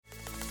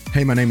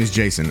Hey, my name is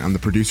Jason. I'm the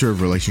producer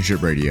of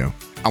Relationship Radio.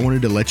 I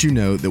wanted to let you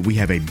know that we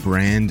have a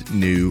brand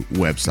new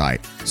website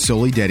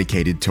solely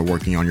dedicated to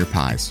working on your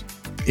pies.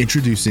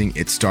 Introducing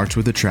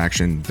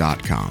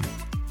itstartswithattraction.com.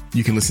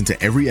 You can listen to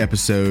every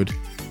episode,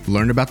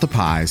 learn about the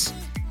pies,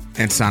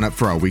 and sign up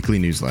for our weekly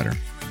newsletter.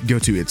 Go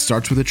to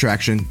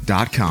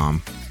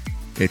itstartswithattraction.com.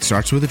 It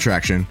starts with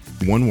attraction,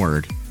 one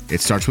word.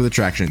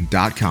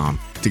 Itstartswithattraction.com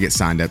to get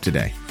signed up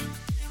today.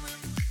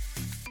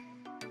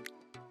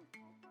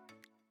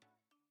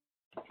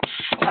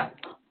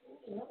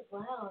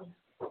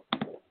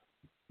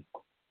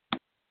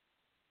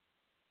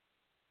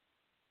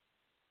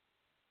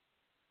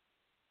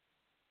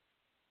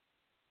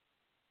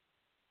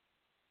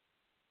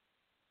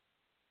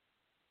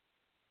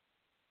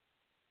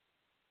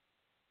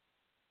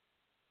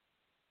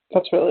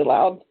 That's really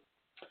loud.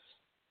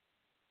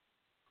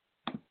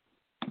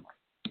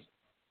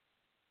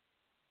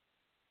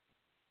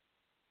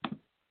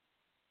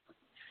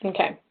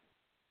 Okay.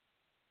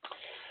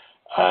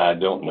 I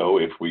don't know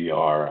if we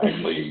are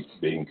actually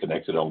being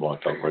connected on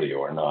Blog Talk Radio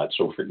or not,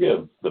 so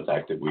forgive the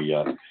fact that we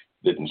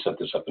didn't set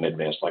this up in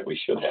advance like we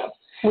should have.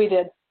 We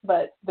did,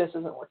 but this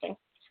isn't working.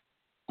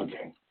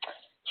 Okay.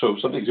 So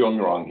something's going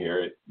wrong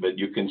here, but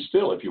you can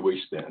still, if you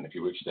wish to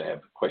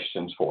have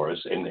questions for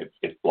us, and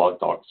if Blog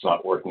Talk's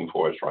not working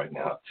for us right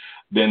now,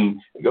 then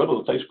go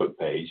to the Facebook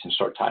page and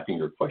start typing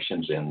your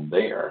questions in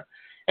there.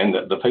 And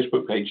the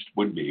Facebook page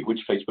would be, which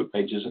Facebook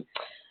page is it?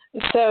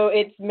 So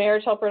it's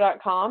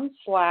marriagehelper.com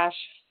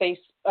it's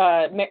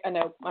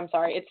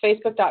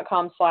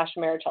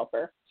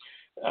facebook.com/marriagehelper.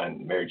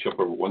 And Marriage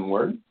Helper, one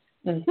word?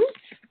 Mm-hmm.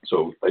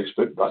 So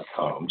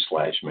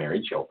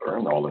facebook.com/marriagehelper,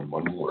 and all in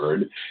one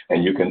word,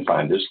 and you can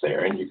find us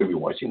there, and you can be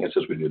watching us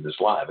as we do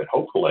this live, and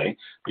hopefully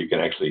you can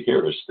actually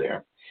hear us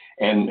there.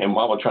 And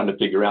while we're trying to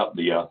figure out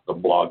the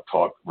Blog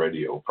Talk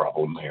Radio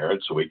problem here,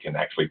 so we can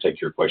actually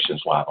take your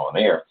questions live on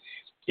air,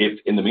 if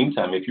in the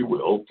meantime, if you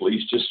will,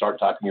 please just start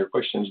typing your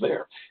questions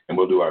there, and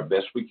we'll do our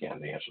best we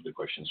can to answer the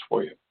questions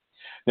for you.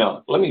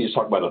 Now, let me just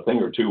talk about a thing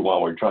or two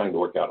while we're trying to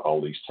work out all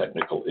these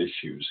technical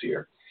issues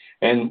here.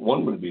 And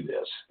one would be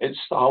this. It's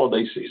the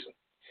holiday season.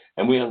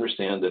 And we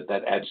understand that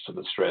that adds to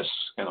the stress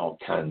in all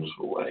kinds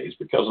of ways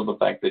because of the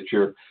fact that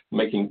you're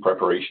making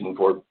preparation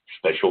for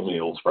special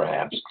meals,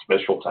 perhaps,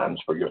 special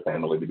times for your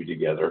family to be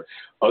together,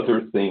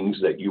 other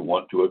things that you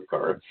want to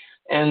occur.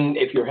 And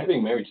if you're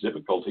having marriage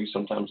difficulties,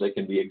 sometimes they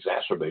can be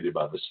exacerbated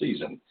by the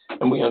season.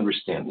 And we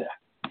understand that.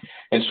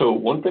 And so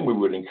one thing we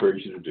would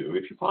encourage you to do,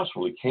 if you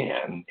possibly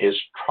can, is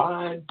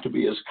try to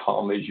be as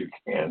calm as you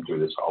can through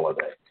this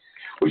holiday.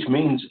 Which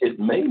means it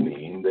may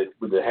mean that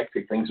with the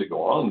hectic things that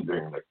go on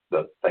during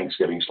the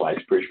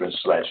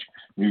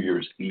Thanksgiving/Christmas/New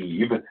Year's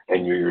Eve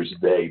and New Year's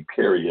Day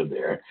period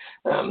there,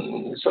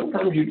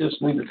 sometimes you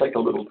just need to take a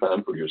little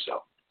time for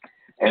yourself.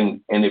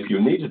 And if you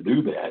need to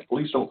do that,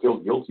 please don't feel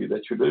guilty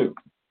that you do.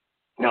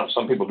 Now,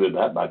 some people do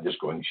that by just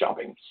going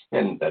shopping,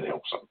 and that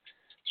helps them.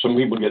 Some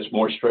people get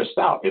more stressed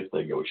out if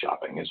they go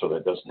shopping, and so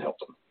that doesn't help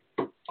them.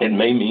 It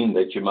may mean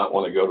that you might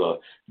want to go to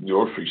the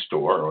grocery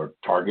store or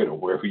Target or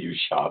wherever you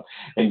shop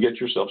and get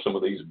yourself some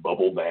of these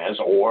bubble baths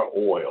or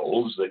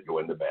oils that go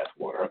into bath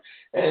water.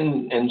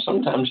 And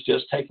sometimes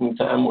just taking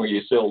time where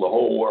you tell the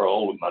whole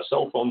world, my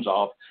cell phone's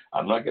off,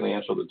 I'm not going to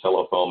answer the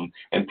telephone,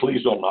 and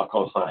please don't knock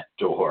on my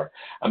door.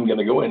 I'm going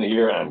to go in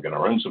here and I'm going to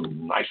run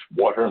some nice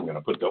water. I'm going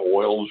to put the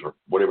oils or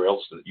whatever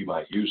else that you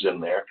might use in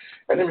there.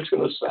 And I'm just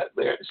going to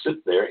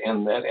sit there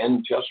in that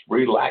and just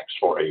relax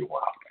for a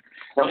while.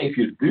 Now, if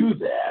you do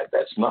that,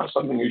 that's not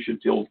something you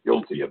should feel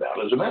guilty about.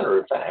 As a matter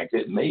of fact,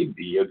 it may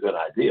be a good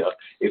idea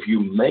if you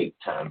make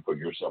time for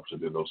yourself to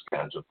do those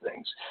kinds of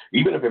things,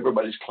 even if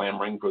everybody's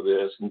clamoring for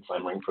this and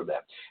clamoring for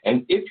that.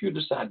 And if you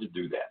decide to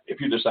do that,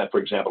 if you decide, for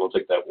example, to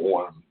take that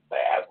warm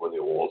bath with the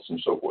oils and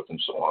so forth and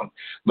so on,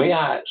 may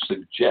I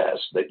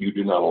suggest that you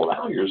do not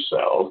allow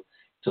yourself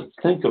to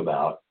think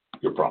about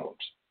your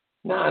problems.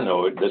 Now, I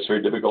know that's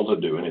very difficult to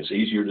do, and it's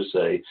easier to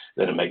say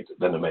than to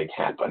make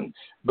happen.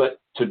 But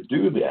to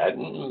do that,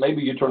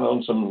 maybe you turn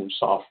on some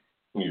soft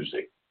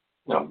music.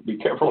 Now, be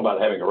careful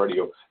about having a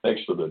radio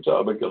next to the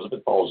tub, because if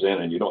it falls in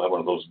and you don't have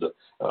one of those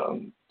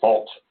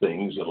fault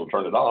things that'll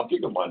turn it off, you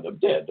can wind up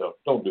dead.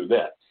 Don't do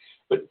that.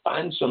 But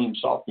find some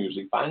soft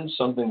music. Find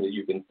something that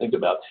you can think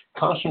about.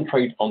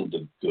 Concentrate on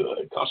the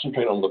good.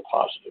 Concentrate on the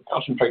positive.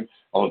 Concentrate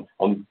on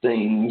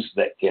things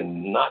that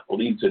can not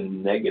lead to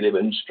negative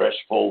and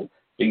stressful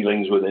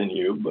feelings within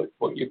you,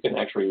 but you can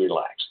actually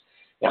relax.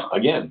 Now,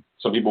 again,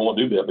 some people won't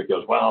do that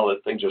because,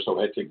 things are so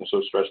hectic and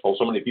so stressful,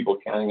 so many people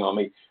counting on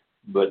me,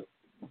 but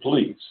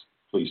please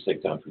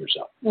take time for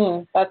yourself.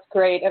 That's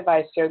great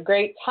advice, Joe.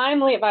 Great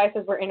timely advice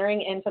as we're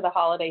entering into the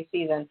holiday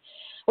season.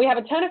 We have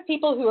a ton of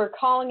people who are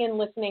calling in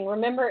listening.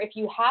 Remember, if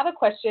you have a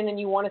question and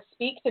you want to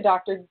speak to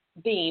Dr.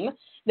 Beam,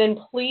 then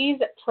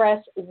please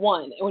press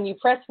 1. When you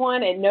press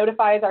 1, it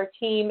notifies our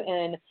team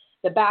and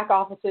the back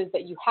offices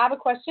that you have a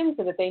question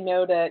so that they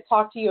know to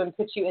talk to you and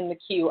put you in the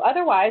queue.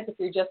 Otherwise, if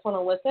you just want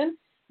to listen,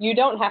 you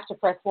don't have to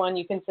press 1.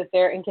 You can sit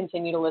there and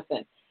continue to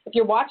listen. If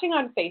you're watching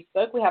on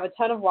Facebook, we have a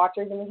ton of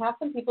watchers, and we have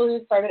some people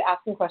who started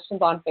asking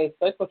questions on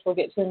Facebook, which we'll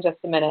get to in just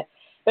a minute.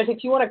 But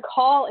if you want to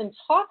call and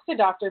talk to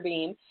Dr.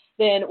 Beam,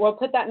 then we'll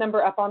put that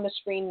number up on the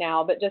screen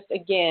now. But just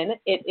again,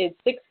 it is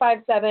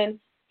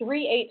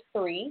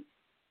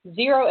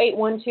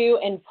 657-383-0812,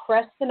 and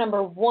press the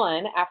number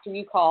 1 after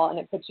you call, and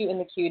it puts you in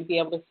the queue to be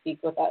able to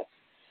speak with us.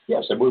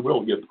 Yes, and we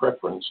will give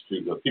preference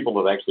to the people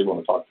that actually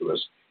want to talk to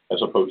us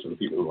as opposed to the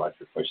people who write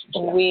your questions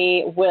down.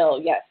 We will,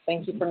 yes.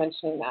 Thank you for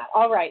mentioning that.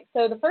 All right,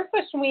 so the first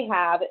question we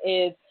have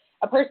is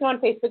a person on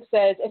Facebook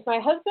says, if my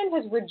husband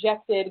has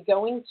rejected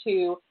going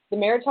to the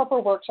Marriage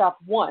Helper Workshop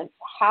once,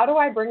 how do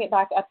I bring it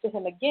back up to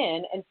him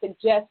again and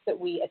suggest that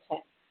we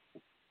attend?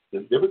 The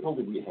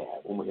difficulty we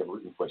have when we have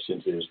written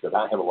questions is that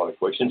I have a lot of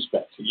questions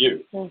back to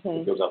you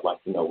because I'd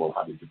like to know, well,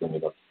 how did you bring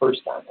it up the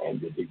first time?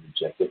 And did he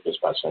reject it just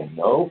by saying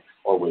no?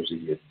 Or was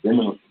he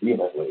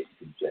vehemently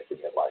rejecting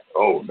it like,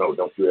 oh, no,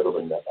 don't you ever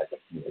bring that back up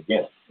to me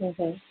again?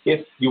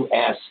 If you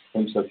ask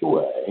in such a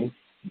way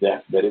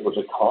that it was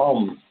a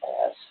calm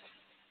ask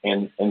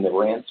and the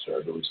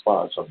answer, the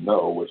response of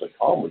no was a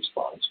calm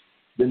response,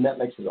 then that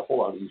makes it a whole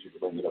lot easier to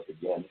bring it up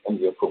again in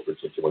the appropriate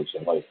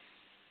situation later.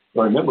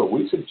 Now, remember,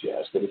 we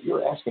suggest that if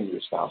you're asking your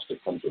spouse to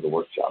come to the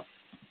workshop,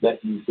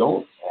 that you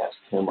don't ask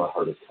him or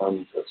her to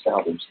come to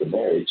salvage the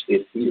marriage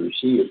if he or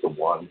she is the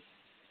one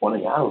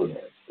wanting out of the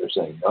marriage. They're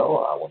saying, no,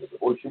 I want to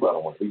divorce you, I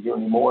don't want to be here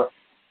anymore.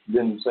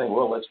 Then saying,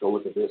 well, let's go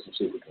look at this and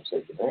see if we can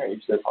save the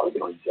marriage. They're probably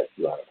going to reject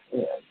you out of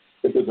hand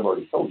because they've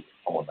already told you,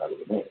 I want out of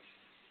the marriage.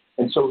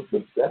 And so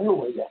the better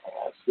way to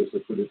ask is to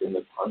put it in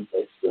the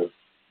context of,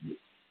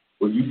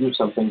 will you do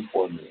something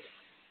for me?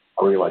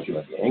 I realize you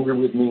might be angry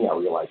with me. I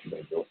realize you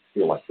may don't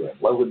feel like you're in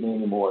love with me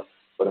anymore,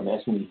 but I'm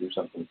asking you to do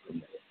something for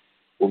me.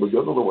 Well, we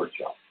go to the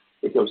workshop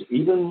because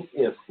even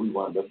if we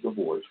wind up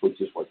divorced, which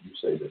is what you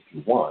say that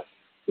you want,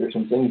 there's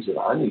some things that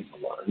I need to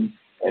learn,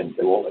 and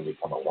they won't let me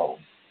come alone.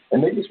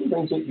 And maybe some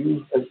things that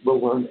you will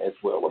learn as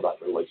well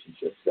about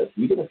relationships, that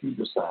even if you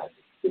decide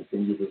to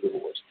continue the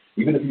divorce,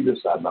 even if you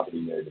decide not to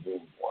be married to me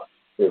anymore,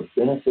 there are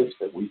benefits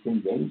that we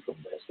can gain from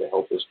this to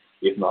help us,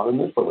 if not in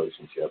this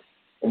relationship,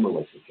 in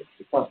relationships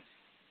to come.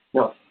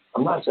 Now,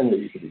 I'm not saying that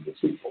you should be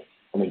deceitful.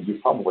 I mean, you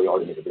probably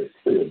already made it very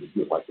clear that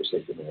you'd like to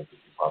save the marriage if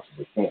you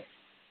possibly can.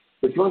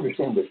 But you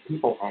understand that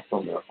people act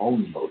on their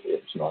own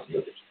motives, not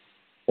yours.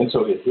 And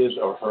so if his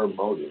or her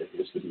motive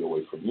is to be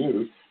away from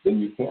you, then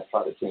you can't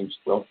try to change,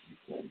 well, you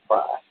can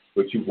try,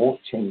 but you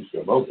won't change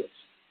their motives.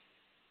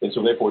 And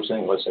so therefore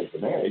saying, let's save the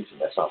marriage, and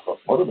that's not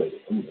what's motivating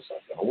them, it's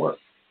not going to work.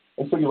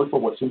 And so you look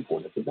for what's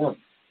important to them.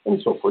 And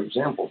so, for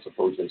example,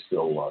 suppose they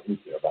still love and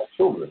care about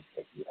children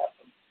if you have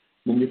them.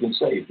 Then you can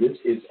say, this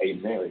is a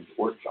marriage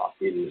workshop.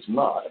 It is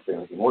not a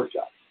parenting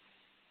workshop,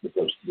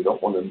 because you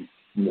don't want to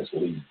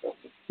mislead them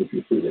if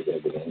you feel that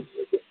they're going to angry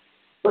with it.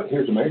 But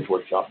here's a marriage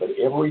workshop, but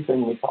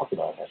everything we talk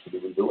about has to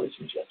do with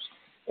relationships.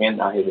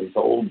 And I have been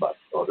told by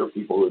other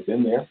people who have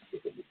been there,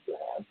 if you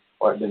have,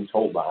 or I've been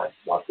told by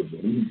Dr.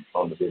 Beam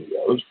on the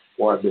videos,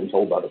 or I've been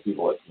told by the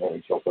people at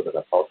Marriage Helper that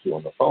I talked to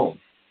on the phone,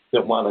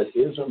 that while it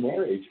is a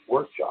marriage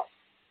workshop,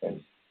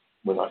 and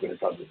we're not going to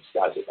try to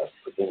disguise it by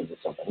pretending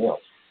it's something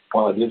else,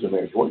 while it is a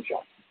marriage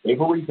workshop,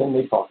 everything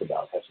they talk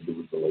about has to do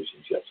with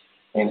relationships.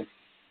 And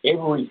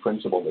every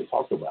principle they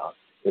talk about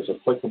is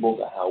applicable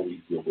to how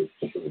we deal with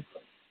children.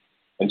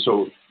 And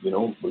so, we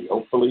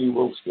hopefully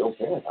will still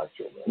parent our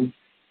children.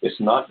 It's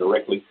not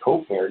directly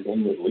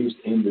co-parenting, at least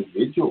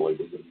individually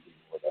we're going to be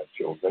dealing with our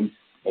children.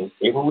 And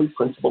every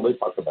principle they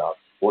talk about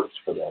works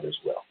for that as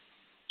well.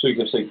 So you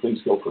can say,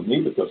 please go for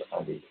me because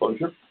I need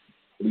closure.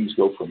 Please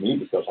go for me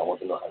because I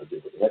want to know how to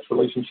deal with the next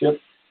relationship.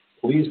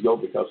 Please go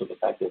because of the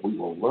fact that we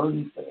will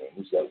learn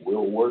things that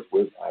will work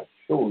with our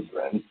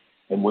children,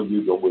 and will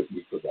you go with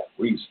me for that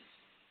reason?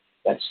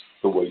 That's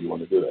the way you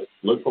want to do it.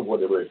 Look for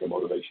whatever is the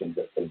motivation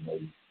that they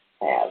may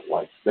have,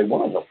 like they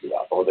want to help you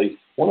out, or they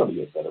want to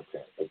be a better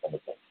parent, that kind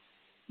of thing.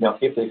 Now,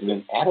 if they've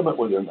been adamant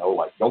with their no,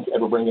 like don't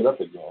ever bring it up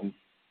again,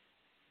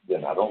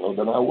 then I don't know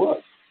that I would,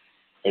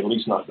 at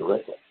least not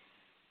directly.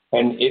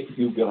 And if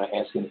you're going to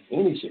ask in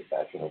any shape,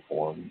 fashion, or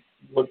form,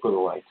 look for the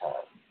right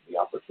time, the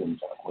opportune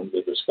time, when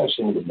the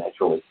discussion would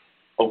naturally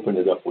open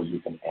it up where you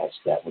can ask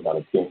that without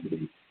appearing to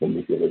be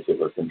manipulative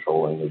or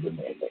controlling or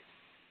demanding.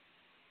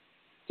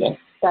 Okay?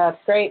 That's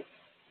great.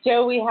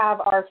 Joe, we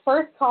have our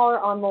first caller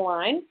on the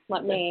line.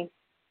 Let me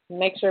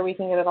make sure we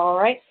can get it all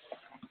right.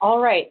 All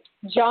right.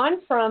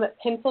 John from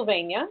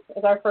Pennsylvania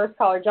is our first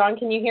caller. John,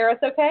 can you hear us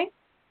okay?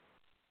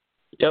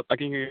 Yep, I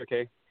can hear you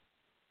okay.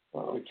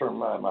 Well, let me turn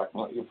my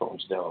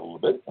earphones down a little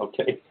bit.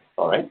 Okay.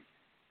 All right.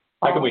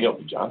 How can we help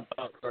you, John?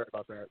 Oh, sorry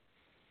about that.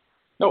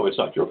 No, it's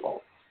not your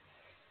fault.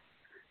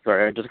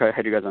 Sorry, I just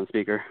had you guys on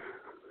speaker.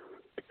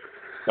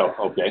 Oh,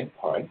 okay.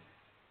 All right.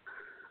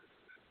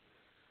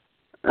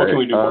 What can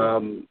we do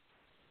for you?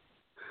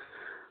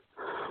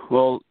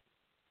 Well,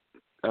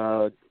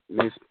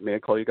 may I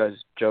call you guys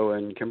Joe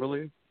and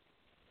Kimberly?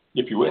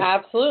 If you wish.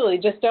 Absolutely.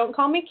 Just don't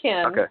call me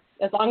Kim. Okay.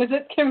 As long as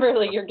it's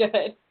Kimberly, you're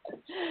good.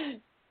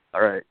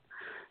 All right.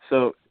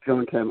 So, Joe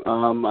and Kim,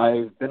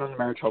 I've been on the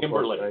Marriage Help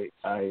Kimberly.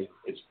 website.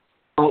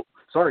 Oh,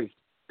 sorry.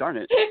 Darn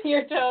it.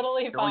 You're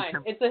totally fine.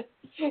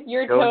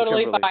 You're Joe and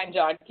totally Kimberly. fine,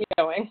 John. Keep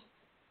going.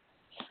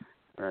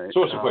 All right.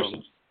 So what's the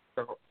question?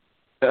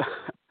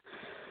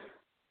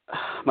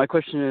 My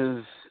question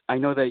is, I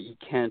know that you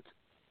can't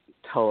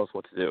tell us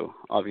what to do,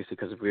 obviously,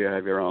 because we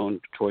have your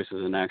own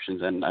choices and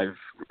actions, and I've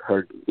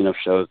heard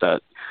shows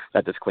that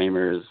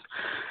disclaimer is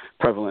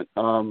prevalent.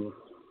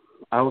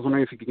 I was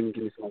wondering if you could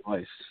give me some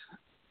advice.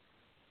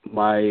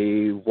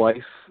 My wife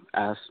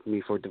asked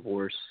me for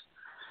divorce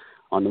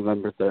on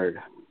November 3rd,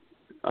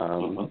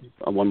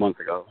 1 month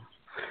ago.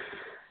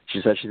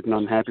 She said she's been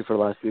unhappy for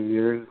the last few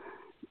years,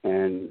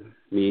 and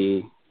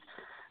me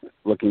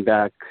looking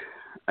back,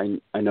 I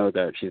know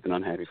that she's been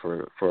unhappy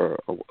for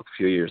a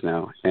few years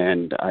now,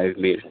 and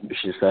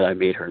she said I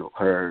made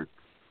her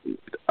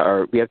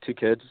we have 2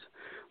 kids.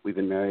 We've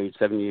been married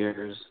 7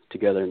 years,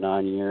 together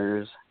 9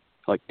 years,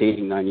 like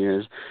dating 9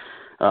 years,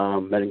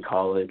 met in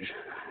college.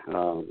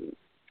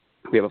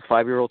 We have a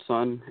 5-year-old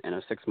son and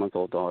a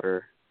 6-month-old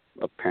daughter.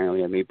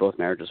 Apparently I made both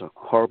marriages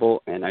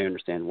horrible, and I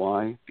understand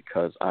why,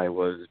 because I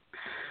wasn't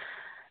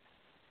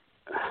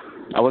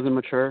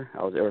mature,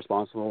 I was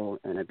irresponsible,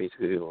 and I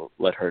basically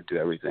let her do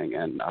everything,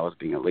 and I was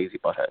being a lazy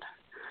butthead.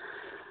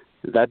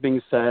 That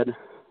being said,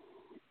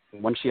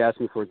 when she asked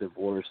me for a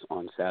divorce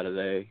on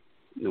Saturday,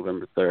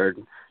 November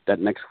 3rd, that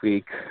next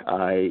week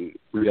I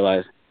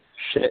realized,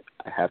 shit,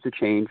 I have to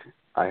change.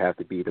 I have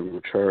to be the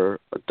mature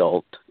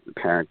adult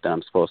parent that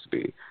I'm supposed to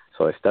be.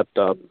 So I stepped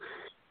up,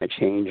 I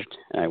changed,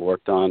 and I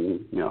worked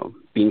on,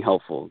 being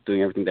helpful,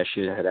 doing everything that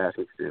she had asked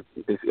me to do,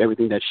 basically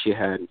everything that she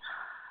had,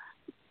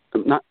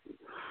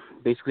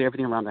 basically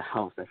everything around the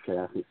house that she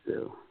asked me to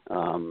do.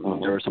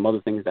 There were some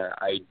other things that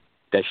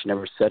she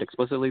never said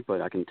explicitly,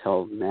 but I can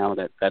tell now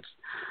that that's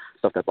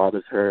stuff that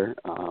bothers her.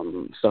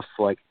 Stuff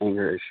like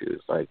anger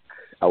issues, like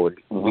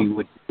we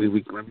would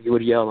when we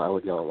would yell, I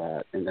would yell a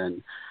lot, and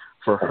then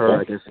for her,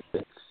 I guess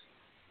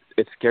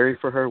it's scary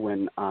for her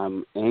when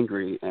I'm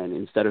angry, and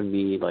instead of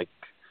me like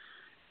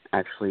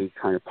actually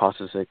kind of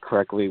process it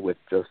correctly with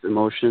just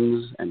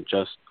emotions and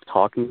just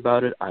talking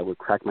about it, I would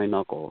crack my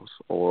knuckles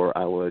or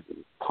I would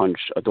punch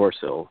a door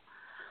sill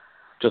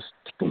just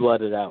to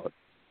let it out.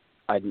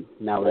 I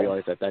now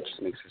realize that just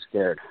makes her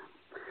scared.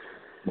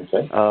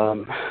 Okay.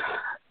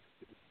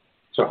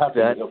 So how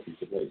can we help you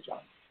today, John?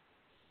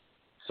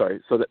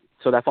 Sorry. So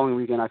that following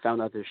weekend, I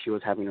found out that she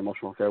was having an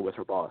emotional affair with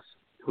her boss,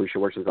 who she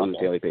works with on a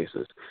daily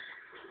basis.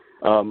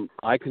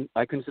 I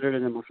considered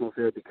it an emotional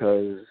affair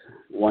because,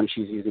 1,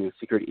 she's using a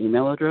secret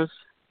email address,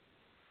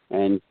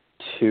 and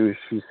 2,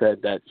 she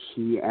said that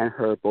he and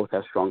her both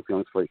have strong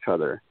feelings for each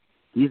other.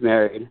 He's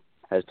married,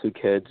 has 2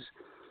 kids,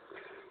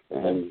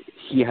 and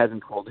he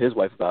hasn't told his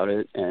wife about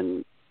it.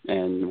 And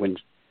when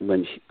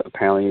she,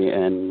 apparently,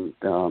 and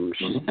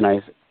and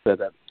I said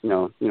that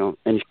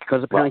and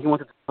because apparently he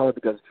wanted to tell her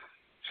because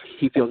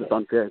he feels it's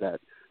unfair that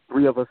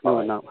 3 of us know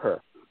and not her.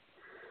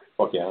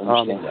 Okay, I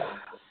understand that.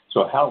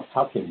 So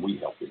how can we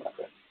help you, my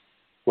friend?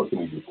 What can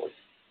we do for you?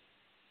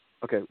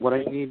 Okay, what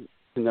I need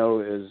to know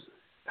is,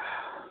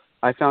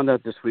 I found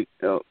out this week.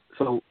 So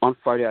on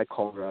Friday, I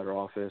called her at her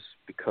office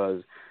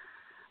because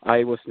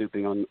I was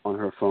snooping on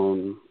her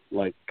phone,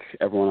 like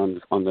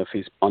everyone on the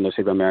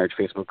Save Our Marriage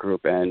Facebook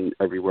group, and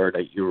every word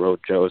that you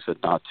wrote, Joe said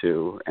not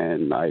to,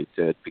 and I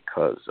did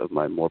because of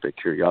my morbid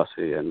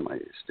curiosity and my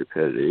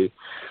stupidity.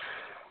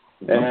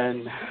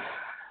 And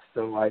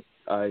so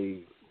I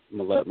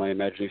let my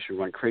imagination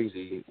run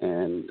crazy,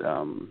 and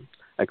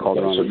I called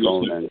her on the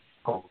phone and.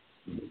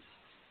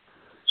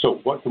 So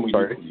what can we do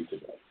for you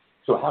today?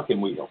 So how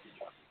can we help you,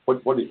 John?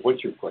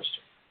 What's your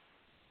question?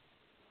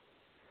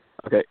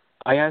 Okay,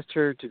 I asked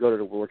her to go to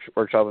the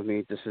workshop with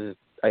me.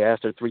 I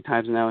asked her 3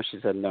 times now. She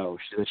said no.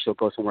 She said she'll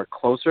go somewhere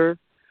closer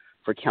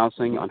for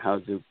counseling on how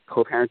to do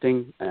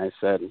co-parenting, and I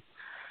said,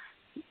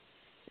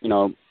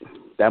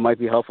 that might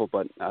be helpful,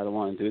 but I don't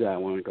want to do that. I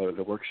want to go to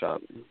the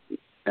workshop.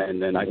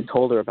 And then I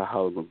told her about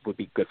how it would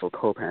be good for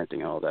co-parenting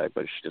and all that,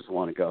 but she doesn't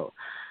want to go.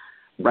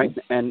 Right?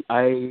 And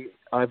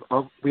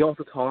we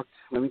also talked,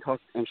 when we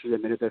talked, and she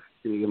admitted that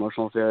the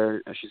emotional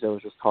affair, she said,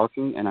 was just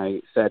talking, and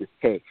I said,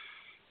 hey,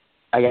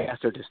 I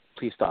asked her to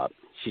please stop.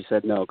 She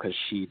said no, because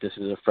this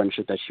is a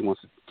friendship that she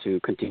wants to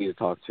continue to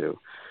talk to.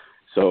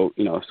 So,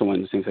 someone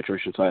in the same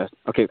situation. So I asked,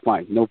 okay,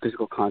 fine, no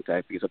physical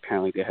contact, because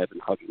apparently they had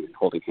been hugging and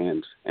holding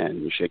hands,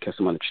 and she had kissed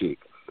him on the cheek.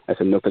 I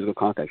said, no physical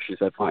contact. She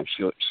said, fine,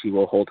 she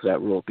will hold to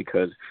that rule,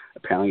 because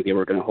apparently they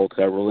were going to hold to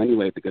that rule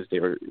anyway, because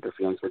their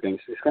feelings were getting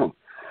too strong.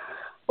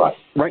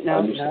 Right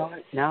now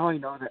I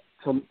know that.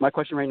 So my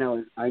question right now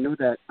is, I know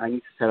that I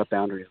need to set up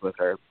boundaries with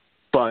her,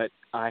 but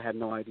I have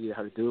no idea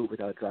how to do it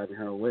without driving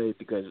her away,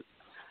 because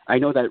I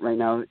know that right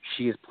now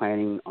she is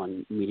planning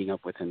on meeting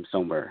up with him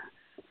somewhere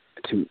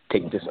to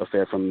take this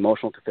affair from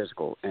emotional to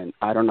physical, and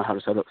I don't know how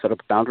to set up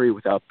a boundary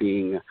without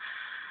being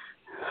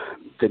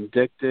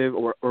vindictive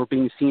or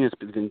being seen as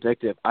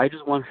vindictive. I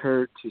just want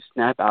her to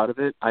snap out of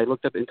it. I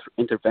looked up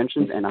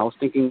interventions, and I was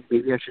thinking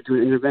maybe I should do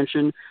an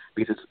intervention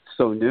because it's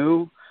so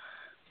new,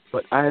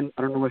 but I don't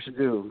know what I should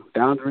do.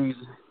 Boundaries,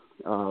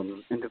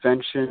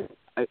 intervention.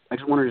 I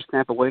just want her to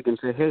snap awake and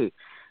say, hey,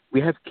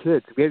 we have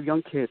kids. We have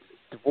young kids.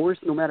 divorce,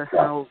 no matter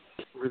how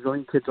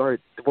resilient kids are,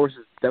 divorce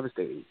is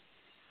devastating.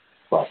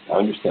 Well, I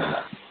understand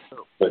that.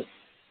 But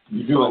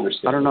you do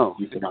understand. I don't know.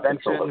 You cannot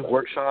control Intervention,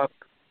 workshop.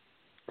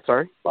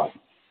 Sorry? Right.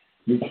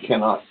 You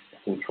cannot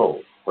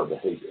control her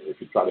behavior. If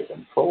you try to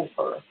control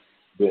her,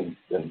 then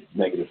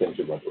negative things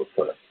are going to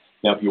occur.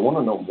 Now, if you want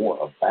to know more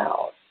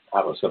about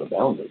how to set a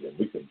boundary, then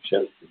we can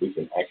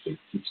actually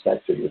teach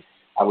that to you.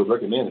 I would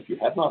recommend, if you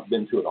have not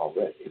been to it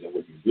already, then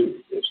what you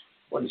do is,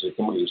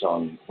 Kimberly's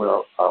on, where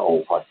are our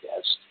old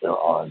podcasts? They're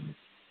all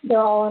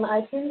on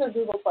iTunes or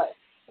Google Play.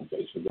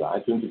 Okay, so the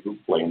iTunes or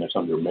Google Play, and it's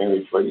under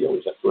Marriage Radio,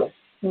 is that correct?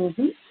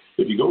 Mm-hmm.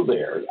 If you go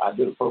there, I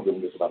did a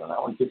program that's about an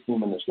hour and 15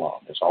 minutes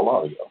long. It's all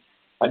audio.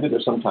 I did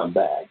it some time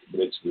back, but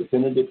it's the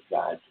definitive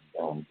guide to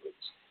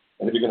boundaries.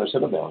 And if you're going to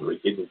set a boundary,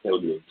 it will tell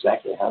you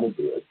exactly how to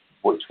do it,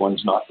 which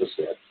ones not to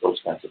set,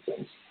 those kinds of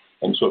things.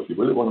 And so if you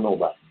really want to know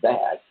about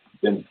that,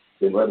 then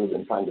rather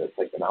than trying to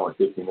take an hour and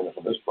 15 minutes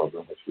on this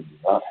program, which we do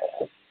not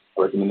have,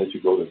 I recommend that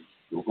you go to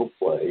Google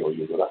Play or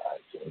you go to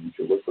iTunes,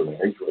 you look for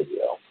Marriage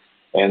Radio,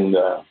 and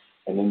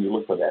then you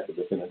look for that, the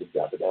definitive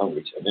guide to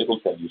boundaries, and it'll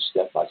tell you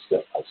step by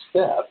step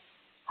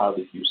how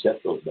that you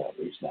set those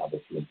boundaries now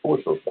that you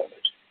enforce those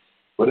boundaries.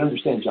 But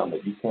understand, John,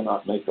 that you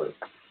cannot make her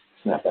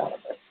snap out of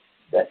it.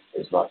 That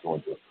is not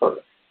going to occur.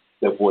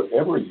 That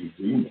whatever you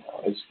do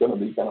now is going to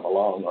be kind of a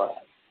long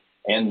ride.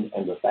 And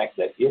the fact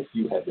that if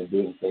you have been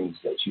doing things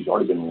that she's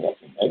already been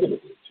reacting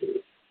negatively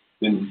to,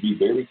 then be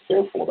very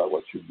careful about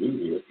what you do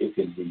here if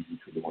indeed you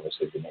truly want to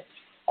save the marriage.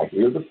 I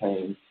hear the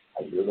pain,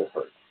 I hear the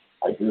hurt,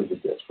 I hear the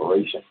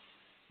desperation.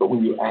 But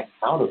when you act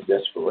out of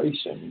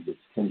desperation, you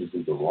tend to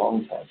do the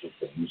wrong kinds of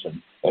things,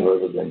 and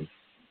rather than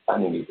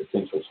finding a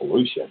potential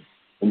solution,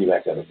 when you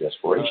act out of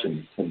desperation,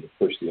 you tend to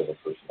push the other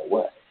person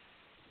away.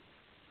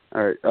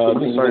 All right.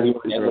 Sorry.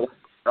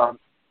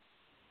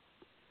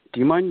 Do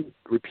you mind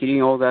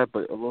repeating all that,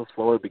 but a little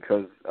slower,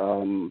 because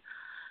I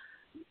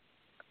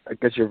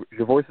guess your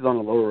voice is on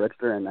a lower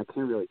register, and I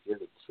can't really hear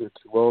it too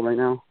well right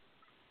now.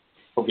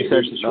 Okay. You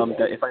said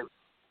that if I.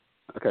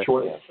 Okay.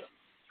 Short answer.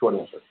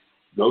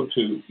 Go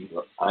to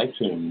either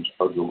iTunes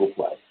or Google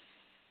Play.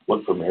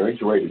 Look for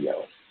Marriage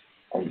Radio,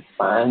 and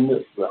find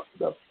the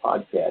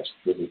podcast,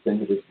 The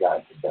Definitive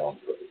Guide to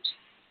Boundaries.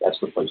 That's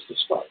the place to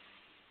start.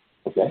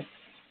 Okay?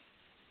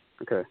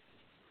 Okay.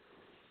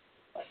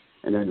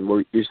 And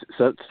then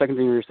second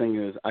thing you're saying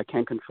is, I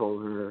can't control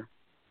her.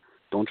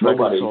 Don't try to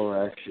control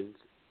her actions.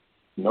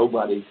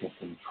 Nobody can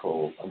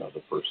control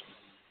another person.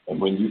 And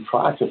when you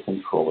try to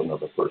control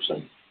another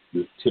person,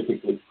 you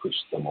typically push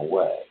them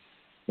away.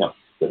 Now,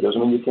 that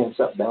doesn't mean you can't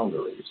set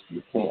boundaries.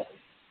 You can.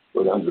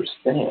 But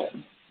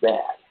understand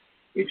that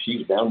if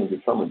she's bound and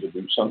determined to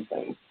do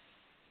something,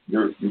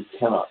 you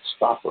cannot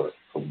stop her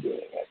from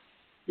doing it.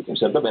 You can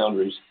set the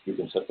boundaries, you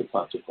can set the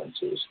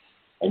consequences,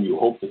 and you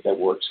hope that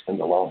works in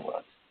the long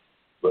run.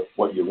 But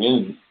what you're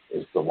in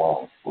is the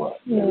long run.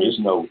 Mm-hmm. There is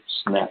no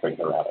snapping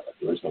her out of it.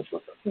 There is no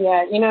slipper.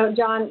 Yeah,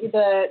 John,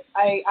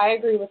 I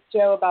agree with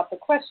Joe about the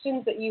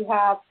questions that you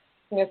have.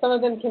 Some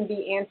of them can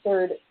be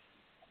answered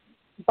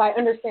by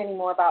understanding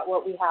more about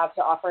what we have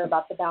to offer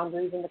about the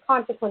boundaries and the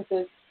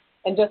consequences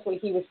and just what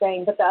he was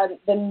saying. But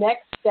the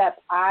next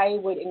step I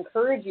would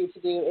encourage you to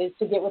do is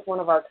to get with one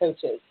of our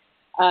coaches.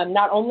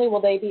 Not only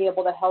will they be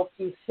able to help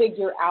you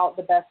figure out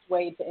the best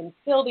way to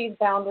instill these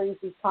boundaries,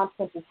 these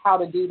consequences, how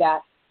to do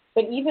that,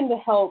 but even to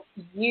help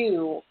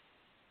you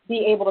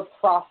be able to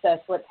process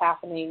what's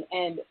happening.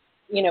 And,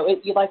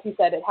 like you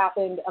said, it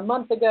happened a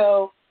month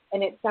ago,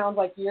 and it sounds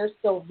like you're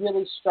still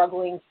really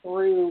struggling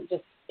through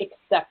just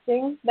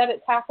accepting that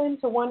it's happened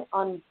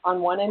on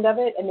one end of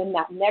it. And then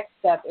that next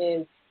step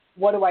is,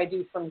 what do I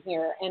do from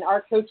here? And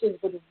our coaches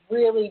would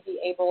really be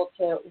able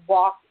to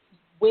walk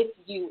with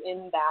you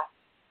in that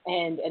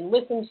and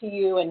listen to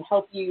you and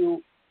help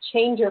you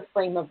change your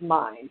frame of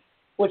mind,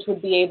 which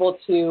would be able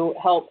to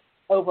help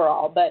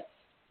overall. But,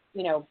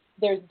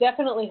 there's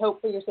definitely hope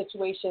for your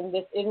situation.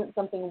 This isn't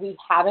something we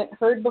haven't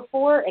heard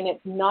before, and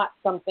it's not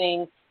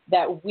something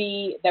that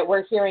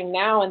we're hearing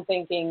now and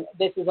thinking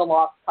this is a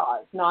lost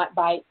cause, not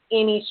by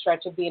any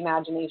stretch of the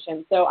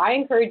imagination. So I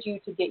encourage you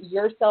to get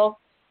yourself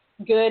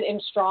good and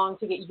strong,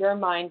 to get your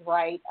mind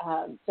right,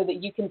 so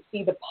that you can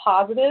see the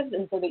positives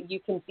and so that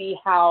you can see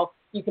how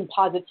you can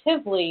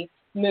positively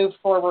move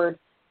forward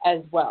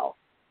as well.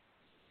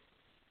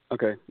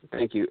 Okay,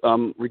 thank you.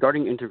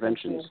 Regarding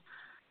interventions,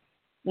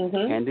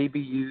 can they be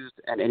used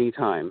at any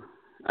time?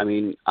 I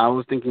mean, I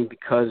was thinking,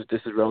 because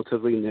this is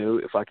relatively new,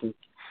 if I can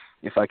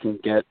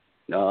get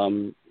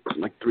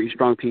like 3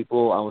 strong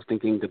people, I was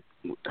thinking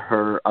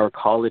our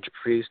college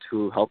priest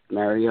who helped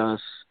marry us,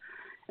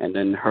 and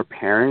then her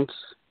parents.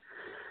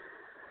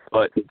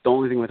 But the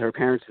only thing with her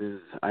parents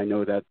is I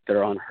know that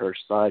they're on her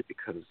side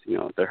because,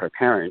 they're her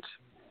parents.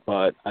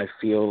 But I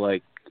feel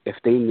like if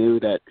they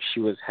knew that she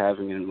was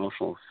having an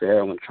emotional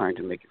affair when trying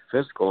to make it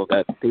physical,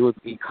 that they would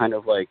be kind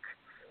of like,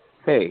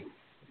 hey,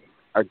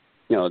 our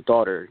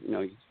daughter,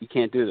 you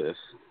can't do this.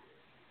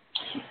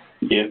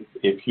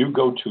 If you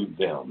go to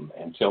them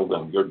and tell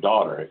them your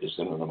daughter is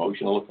in an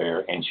emotional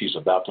affair and she's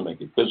about to make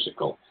it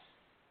physical,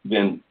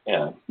 then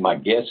my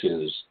guess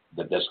is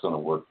that that's going to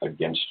work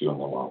against you in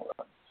the long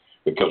run,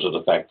 because of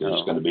the fact that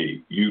it's going to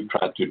be, you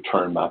tried to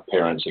turn my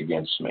parents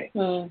against me.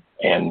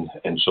 And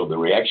so the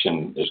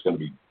reaction is going to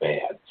be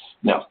bad.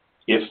 Now,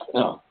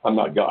 I'm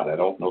not God. I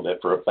don't know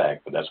that for a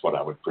fact, but that's what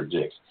I would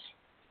predict.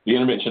 The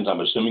interventions,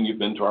 I'm assuming you've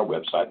been to our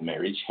website,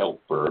 Marriage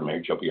Helper,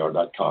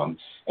 marriagehelper.com,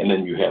 and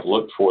then you have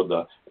looked for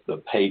the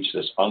page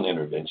that's on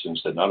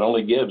interventions that not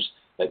only gives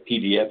that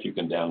PDF you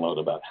can download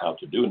about how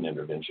to do an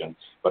intervention,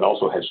 but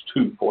also has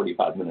 2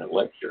 45-minute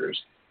lectures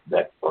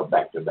that are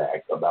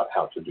back-to-back about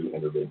how to do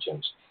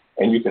interventions.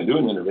 And you can do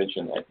an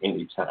intervention at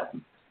any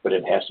time, but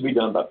it has to be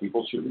done by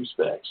people she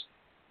respects.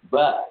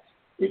 But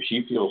if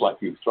she feels like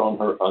you've thrown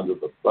her under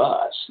the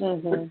bus,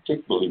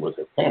 particularly with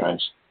her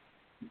parents,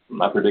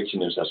 my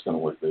prediction is that's going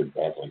to work very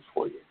badly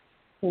for you.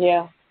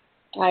 Yeah,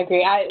 I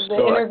agree.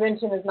 The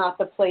intervention is not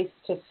the place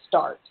to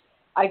start.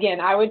 Again,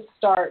 I would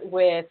start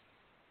with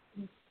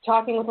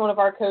talking with one of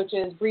our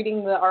coaches,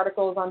 reading the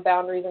articles on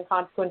boundaries and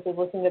consequences,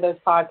 listening to those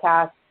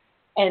podcasts,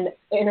 and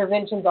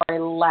interventions are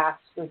a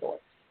last resort.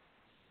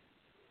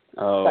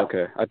 Oh,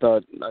 okay. I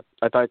thought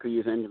I could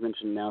use an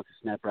intervention now to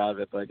snap her out of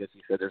it, but I guess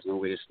you said there's no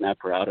way to snap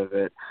her out of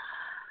it.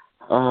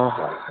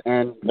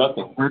 And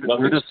nothing.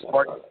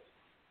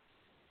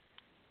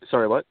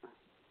 Sorry, what?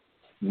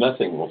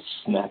 Nothing will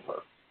snap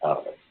her out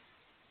of it.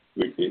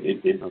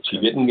 Okay. She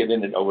didn't get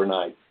in it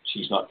overnight.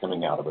 She's not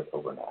coming out of it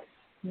overnight.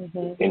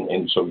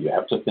 And so you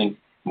have to think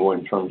more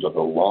in terms of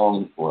the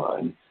long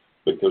run,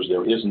 because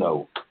there is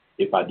no,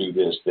 if I do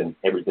this, then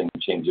everything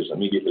changes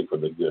immediately for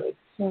the good.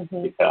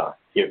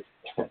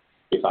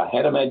 If I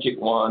had a magic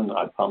wand,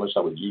 I promise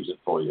I would use it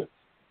for you,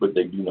 but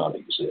they do not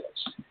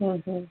exist.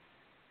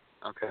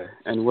 Okay.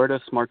 And where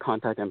does Smart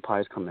Contact and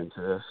PIES come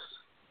into this?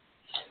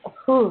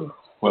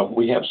 Well,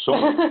 we have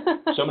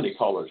so many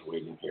callers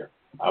waiting here.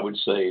 I would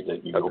say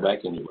that you go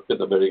back and you look at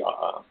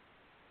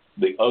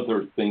the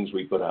other things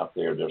we put out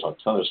there. There's a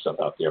ton of stuff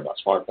out there about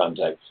Smart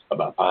Contact,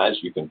 about PIES.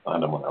 You can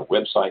find them on our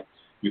website.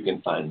 You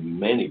can find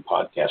many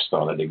podcasts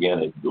on it, again,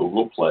 at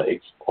Google Play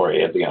or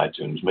at the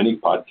iTunes. Many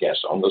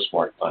podcasts on the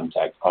Smart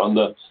Contact, on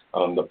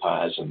the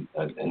PIES,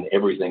 and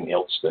everything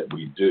else that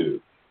we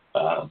do.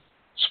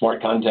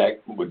 Smart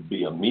Contact would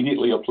be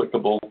immediately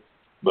applicable,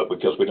 but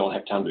because we don't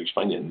have time to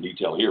explain it in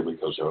detail here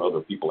because there are other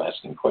people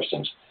asking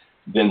questions,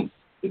 then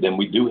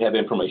we do have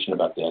information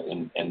about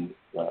that. And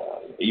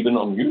even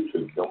on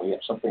YouTube, don't we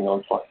have something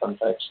on Smart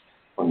Contacts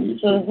on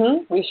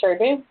YouTube? We sure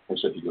do. And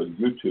so if you go to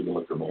YouTube and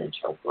look for Marriage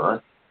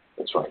Helper,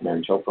 that's right,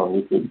 Marriage Helper on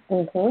YouTube.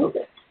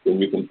 Okay. Then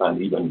you can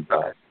find even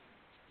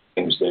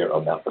things there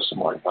about the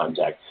Smart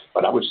Contact.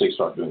 But I would say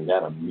start doing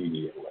that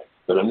immediately.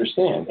 But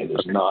understand, it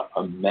is not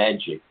a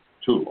magic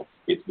tool.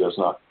 It does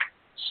not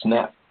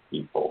snap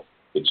people.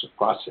 It's a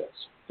process.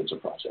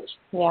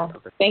 Yeah.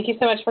 Okay. Thank you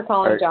so much for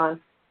calling, John.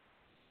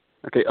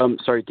 Okay.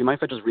 Sorry. Do you mind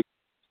if I just read?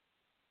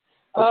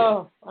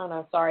 Okay. Oh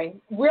no, sorry.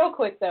 Real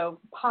quick though,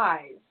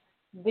 PIES.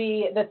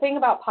 The thing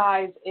about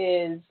PIES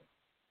is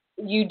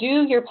you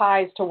do your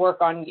PIES to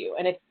work on you.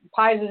 And if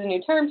PIES is a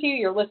new term to you,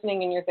 you're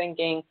listening and you're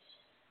thinking,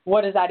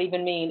 what does that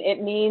even mean?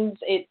 It means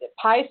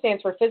PIES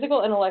stands for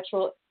physical,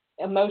 intellectual,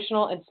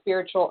 emotional, and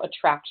spiritual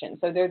attraction.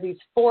 So there are these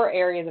 4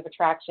 areas of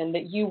attraction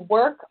that you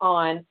work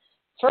on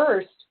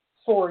first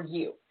for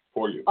you.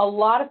 A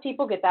lot of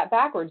people get that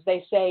backwards.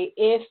 They say,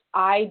 if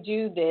I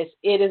do this,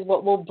 it is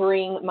what will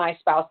bring my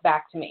spouse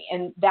back to me.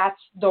 And that's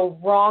the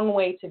wrong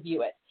way to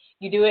view it.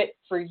 You do it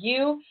for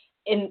you,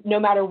 and no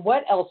matter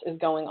what else is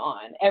going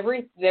on.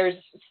 There's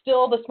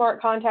still the Smart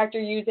Contact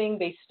you're using.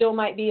 They still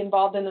might be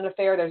involved in an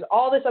affair. There's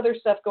all this other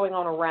stuff going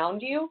on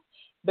around you,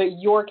 but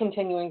you're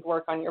continuing to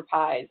work on your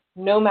PIES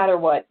no matter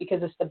what,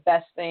 because it's the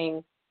best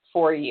thing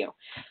for you.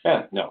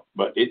 Yeah, no,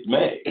 but it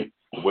may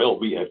well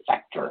be a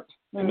factor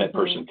in that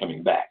person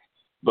coming back.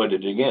 But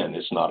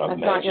it's not a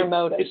magic. Not your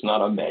motive. It's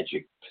not a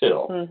magic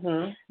pill.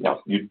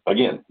 Now, you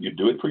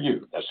do it for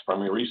you. That's the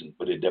primary reason.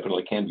 But it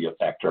definitely can be a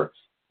factor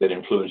that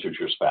influences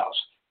your spouse.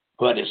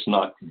 But it's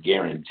not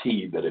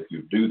guaranteed that if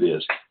you do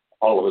this,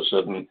 all of a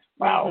sudden,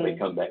 wow, they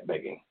come back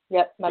begging.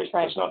 Yep, that's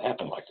right. It does not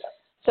happen like that.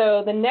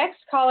 So the next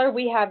caller,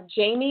 we have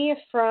Jamie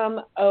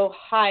from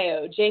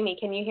Ohio. Jamie,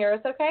 can you hear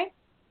us okay?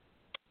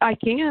 I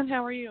can.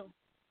 How are you?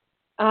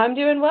 I'm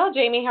doing well,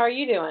 Jamie. How are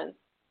you doing?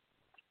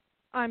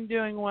 I'm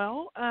doing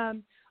well.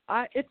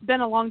 It's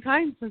been a long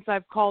time since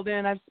I've called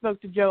in. I've spoke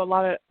to Joe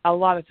a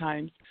lot of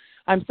times.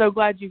 I'm so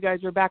glad you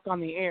guys are back on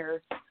the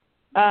air.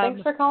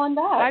 Thanks for calling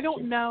back. I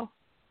don't know.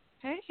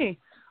 Hey,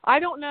 I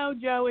don't know,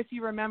 Joe, if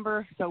you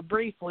remember, so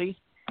briefly.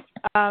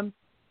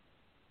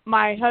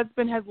 My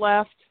husband has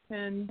left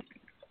in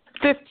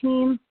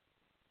 15,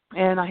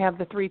 and I have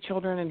the 3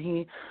 children, and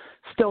he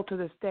still to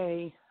this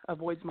day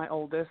avoids my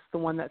oldest, the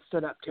one that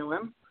stood up to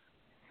him.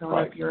 I don't know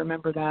if you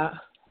remember that.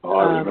 Oh,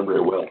 I remember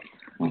it well.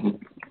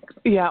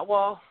 Yeah,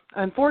 well,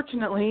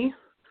 unfortunately,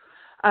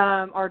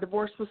 our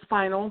divorce was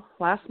final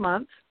last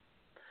month.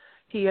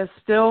 He is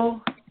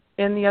still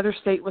in the other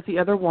state with the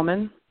other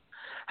woman.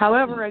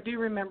 However, I do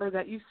remember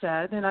that you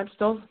said, and I'm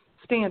still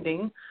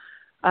standing,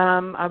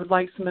 I would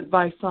like some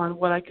advice on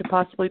what I could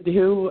possibly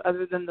do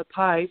other than the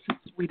pie, since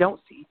we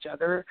don't see each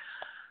other,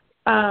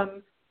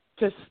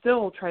 to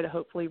still try to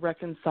hopefully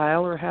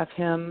reconcile or have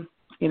him,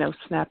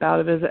 snap out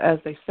of it, as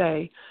they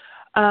say.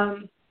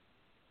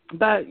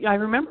 But I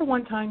remember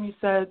one time you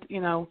said,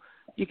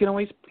 you can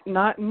always,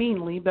 not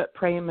meanly, but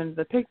pray him into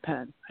the pig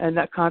pen, and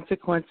that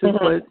consequences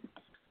would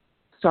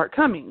start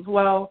coming.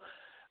 Well,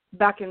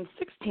 back in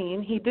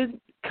 2016, he did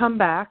come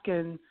back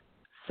and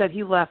said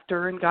he left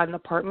her and got an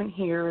apartment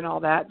here and all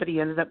that, but he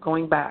ended up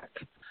going back.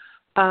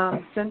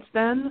 Since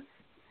then,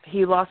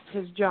 he lost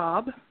his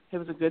job. It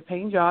was a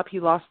good-paying job. He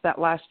lost that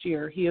last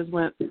year. He has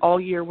went all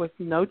year with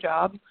no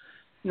job,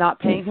 not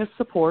paying his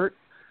support.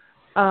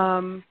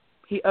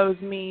 He owes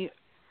me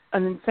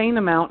an insane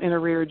amount in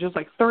arrears, just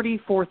like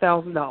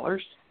 $34,000.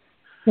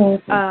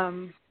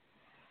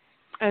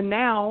 And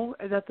now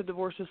that the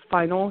divorce is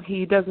final,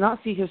 he does not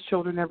see his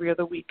children every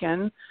other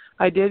weekend.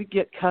 I did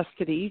get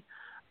custody.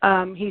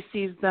 He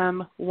sees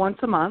them once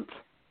a month,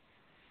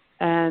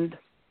 and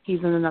he's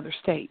in another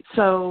state.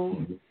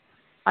 So,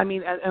 I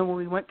mean, and when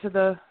we went to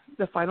the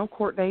final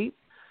court date,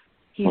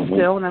 he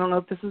still, and I don't know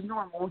if this is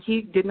normal,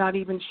 he did not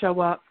even show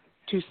up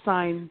to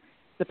sign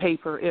the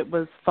paper. It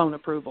was phone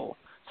approval.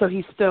 So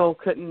he still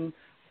couldn't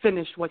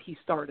finish what he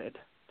started.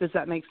 Does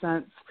that make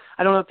sense?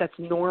 I don't know if that's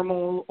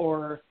normal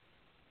or,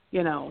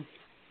 now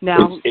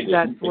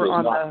that we're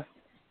on the...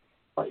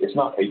 It's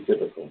not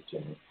atypical,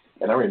 Jenny.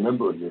 And I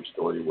remember your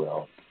story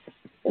well.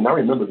 And I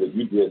remember that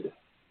you did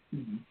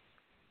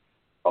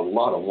a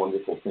lot of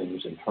wonderful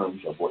things in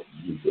terms of what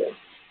you did.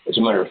 As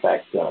a matter of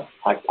fact,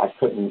 I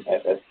couldn't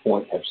at that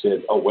point have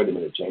said, oh, wait a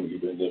minute, Jamie, you're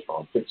doing this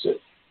wrong, fix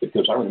it.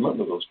 Because I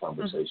remember those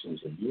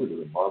conversations, and you were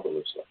doing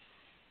marvelously.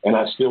 And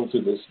I still,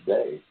 to this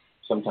day,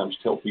 sometimes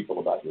tell people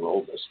about your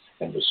oldest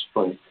and the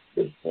strength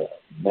that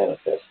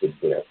manifested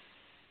there.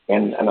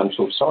 And I'm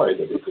so sorry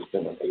that it has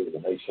been an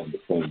alienation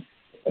between him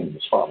and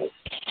his father.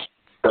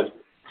 But,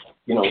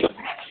 even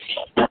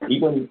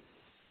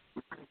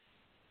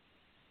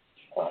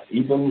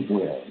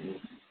when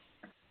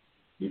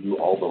you do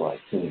all the right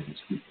things,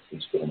 people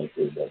can still make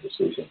very bad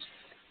decisions.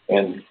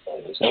 And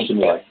it sounds to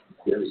me like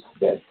very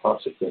bad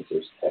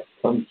consequences have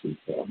come to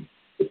him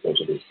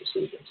because of his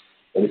decisions.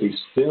 And if he's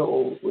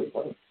still with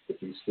her, if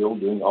he's still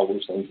doing all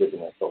those things that can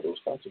have all those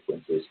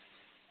consequences,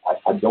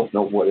 I don't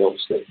know what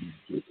else that you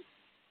do.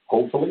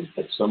 Hopefully,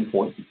 at some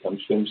point, he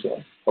comes to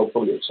himself.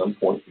 Hopefully, at some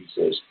point, he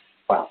says,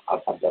 wow,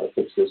 I've got to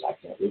fix this. I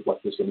can't live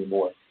like this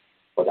anymore.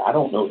 But I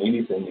don't know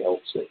anything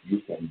else that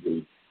you can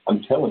do.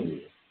 I'm telling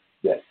you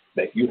that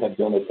you have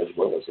done it as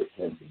well as it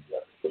can be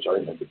done, because I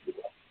remember you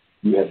well.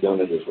 You have done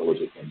it as well as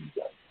it can be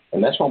done.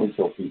 And that's why we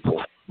tell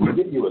people, we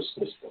give you a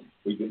system.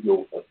 We give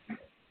you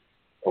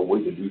a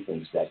way to do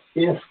things that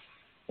if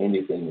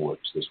anything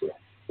works, this will.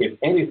 If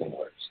anything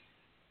works,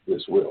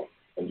 this will.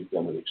 And you've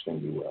done it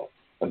extremely well.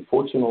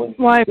 Unfortunately,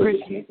 well, I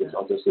appreciate it's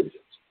not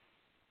decisions.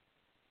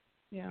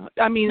 Yeah.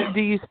 I mean,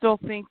 do you still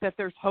think that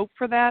there's hope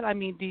for that? I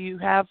mean, do you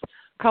have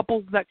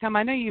couples that come?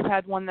 I know you've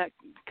had one that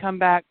come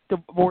back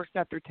divorced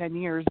after 10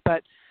 years,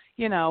 but,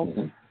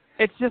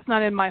 it's just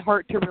not in my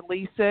heart to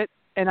release it,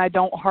 and I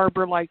don't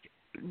harbor,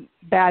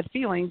 bad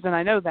feelings, and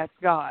I know that's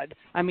God.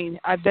 I mean,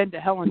 I've been to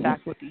hell and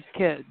back with these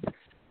kids,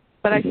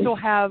 but I still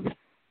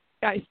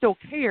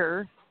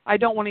care. I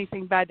don't want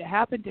anything bad to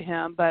happen to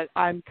him, but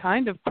I'm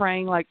kind of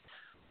praying,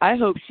 I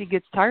hope she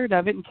gets tired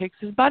of it and kicks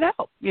his butt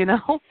out, she's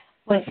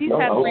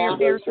had 3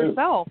 affairs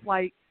herself,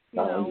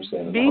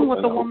 being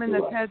with a woman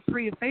that's had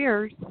 3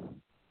 affairs,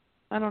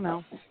 I don't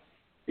know.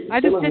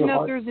 I just didn't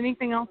know if there was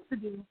anything else to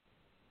do.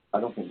 I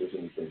don't think there's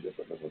anything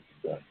different than what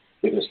you've done.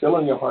 If it's still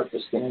in your heart to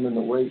stand in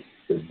the way,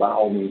 then by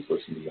all means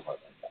listen to your heart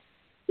on that.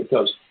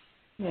 Because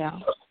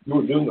you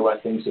were doing the right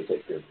things to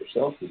take care of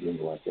yourself. You're doing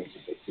the right things to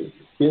take care of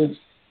your kids.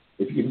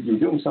 If you're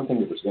doing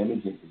something that was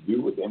damaging to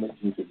you or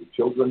damaging to your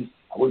children,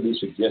 I would be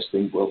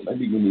suggesting, well,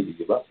 maybe you need to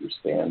give up your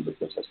stand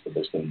because that's the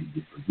best thing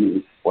you do for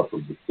you or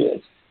for your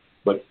kids.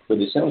 But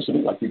it sounds to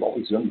me like you've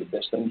always done the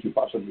best things you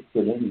possibly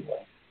could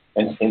anyway.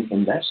 And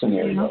in that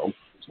scenario,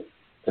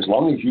 as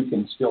long as you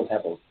can still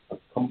have a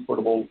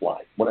comfortable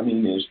life, what I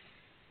mean is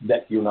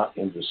that you're not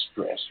in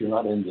distress, you're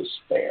not in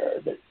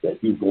despair, that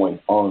you're going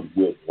on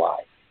with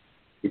life.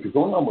 If you're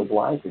going on with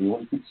life and you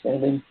want to keep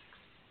standing,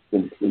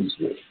 then please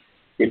do.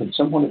 If at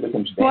some point it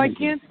becomes damaging, well, I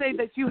can't say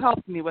that you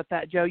helped me with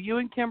that, Joe. You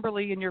and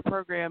Kimberly in your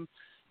program,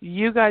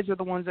 you guys are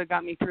the ones that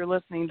got me through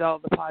listening to all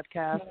the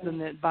podcasts and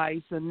the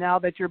advice. And now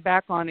that you're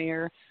back on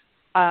air,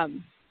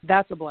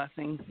 that's a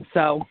blessing.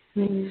 So,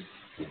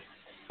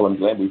 well, I'm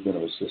glad we've been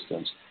of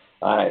assistance.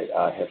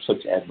 I have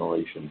such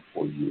admiration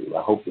for you.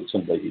 I hope that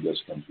someday he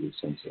does come to his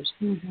senses.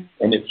 Mm-hmm.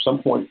 And if at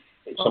some point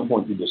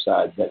you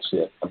decide, that's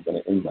it, I'm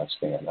going to end my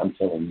stand, I'm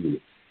telling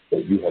you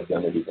that you have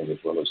done everything as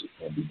well as it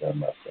can be done,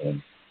 my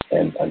friend.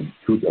 And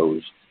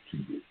kudos to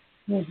you.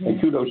 Mm-hmm.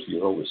 And kudos to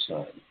your oldest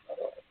son.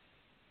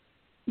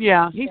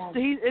 Yeah,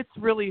 it's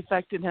really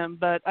affected him.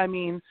 But, I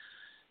mean,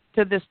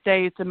 to this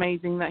day, it's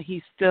amazing that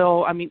he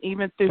still,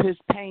 even through his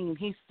pain,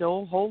 he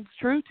still holds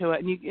true to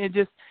it.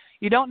 And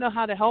you don't know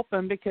how to help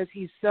him because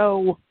he's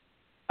so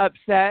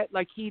upset.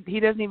 Like he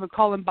doesn't even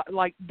call him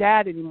like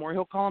Dad anymore.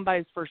 He'll call him by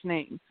his first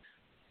name.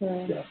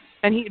 Yeah.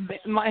 And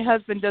my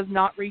husband does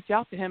not reach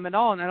out to him at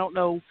all, and I don't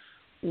know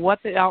I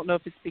don't know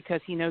if it's because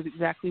he knows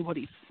exactly what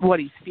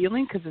he's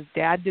feeling because his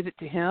dad did it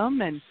to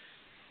him, and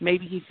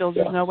maybe he feels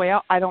there's no way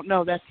out. I don't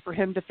know. That's for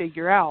him to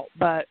figure out.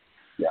 But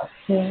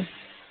yeah.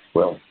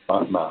 Well,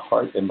 my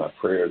heart and my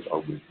prayers are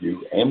with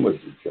you and with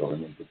your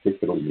children, in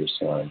particular your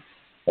son.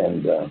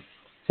 And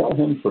tell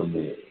him from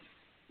me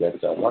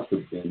that Dr.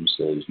 Beam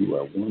says you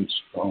are one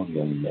strong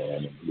young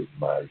man and he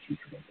admires you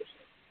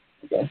tremendously.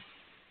 Okay?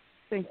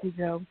 Thank you,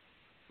 Joe.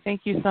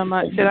 Thank you so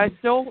much. I'm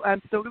still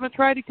going to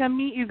try to come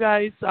meet you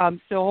guys. I'm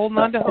still holding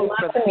on to hope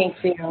for that. Meet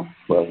you.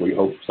 Well, we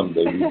hope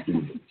someday we do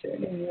meet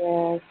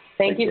you. Yes.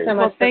 Thank you so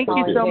much. Well, thank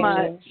you so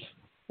much.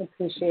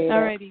 Appreciate it.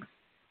 All righty.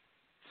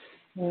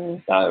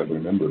 I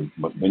remember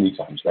many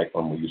times back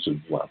when we used to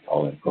do our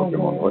call-in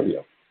program on the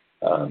radio.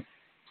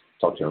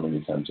 Talked to her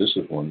many times. This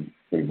is one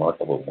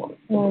remarkable woman.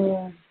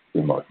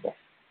 Remarkable.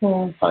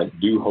 I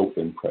do hope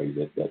and pray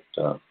that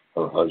her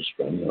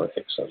husband, or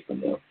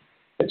ex-husband now,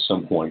 at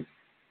some point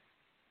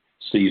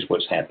sees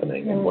what's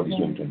happening and what he's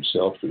doing to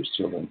himself, to his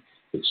children,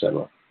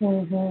 etc.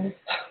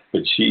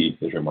 But she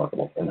is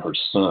remarkable, and her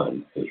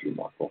son is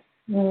remarkable.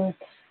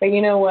 But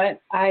you know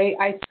what?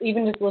 I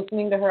even just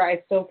listening to her,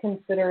 I still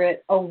consider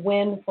it a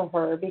win for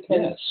her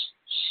because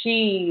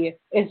she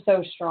is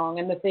so strong,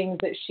 and the things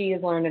that she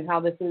has learned and how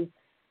this has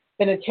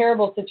been a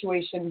terrible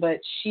situation, but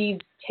she's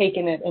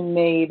taken it and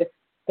made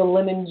the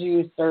lemon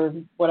juice or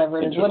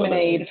whatever it is,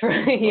 lemonade.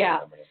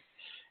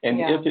 And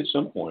if at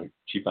some point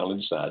she finally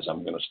decides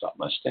I'm going to stop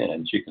my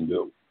stand, she can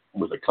do it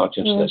with a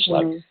conscience that's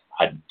like,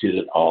 I did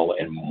it all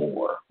and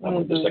more. I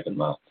went the second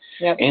mile.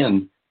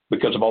 And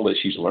because of all that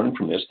she's learned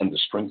from this and the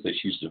strength that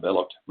she's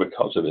developed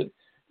because of it,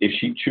 if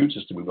she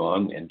chooses to move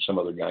on and some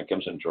other guy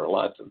comes into her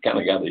life, the kind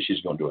of guy that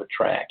she's going to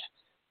attract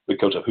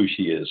because of who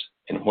she is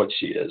and what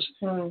she is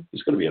going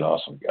to be an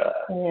awesome guy.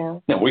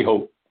 Now, we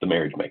hope the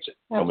marriage makes it.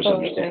 I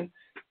misunderstand.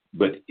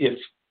 But if,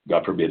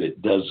 God forbid,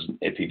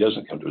 if he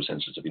doesn't come to his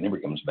senses, if he never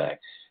comes back,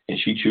 and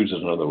she chooses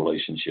another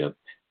relationship,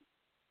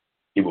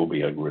 it will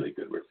be a really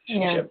good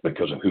relationship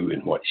because of who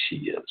and what she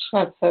is.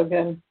 That's so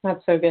good.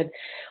 That's so good.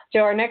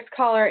 Joe, our next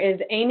caller is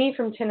Amy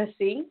from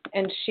Tennessee,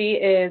 and she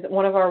is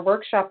one of our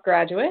workshop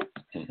graduates.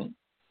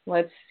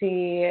 Let's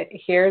see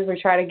here as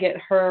we try to get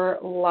her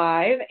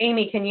live.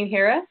 Amy, can you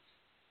hear us?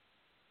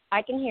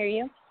 I can hear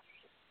you.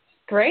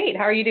 Great.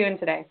 How are you doing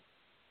today?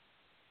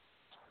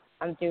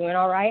 I'm doing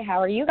all right. How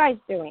are you guys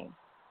doing?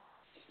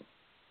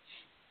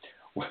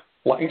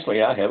 Well,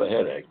 actually, I have a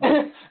headache.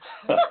 I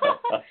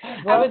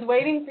was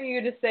waiting for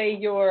you to say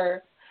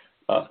your...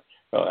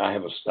 I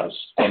have a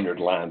standard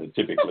line that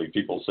typically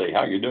people say,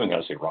 how are you doing?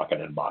 I say,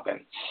 rockin' and bopping.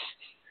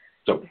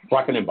 So,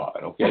 rockin' and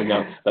bopping, okay?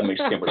 Now, that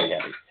makes Kimberly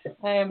happy.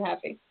 I am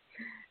happy.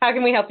 How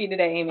can we help you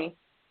today, Amy?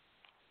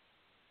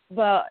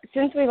 Well,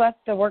 since we left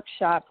the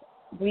workshop,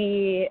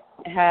 we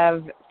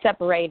have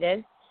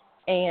separated,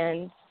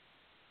 and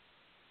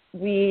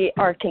we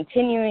are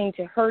continuing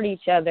to hurt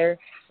each other.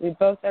 We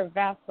both are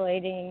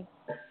vacillating,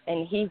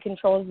 and he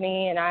controls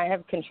me, and I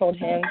have controlled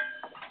him.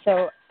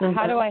 So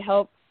how do I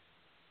help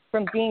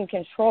from being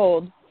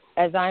controlled,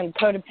 as I'm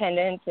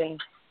codependent and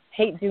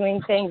hate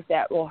doing things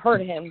that will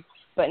hurt him,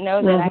 but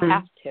know that I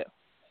have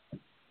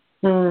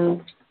to?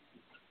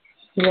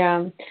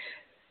 Yeah.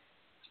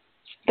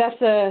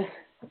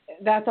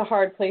 That's a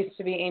hard place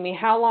to be, Amy.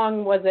 How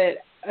long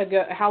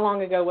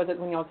ago was it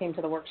when y'all came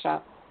to the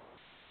workshop?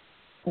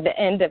 The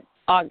end of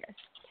August.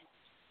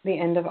 The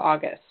end of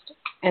August.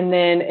 And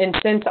then,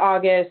 since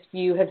August,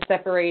 you have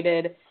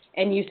separated,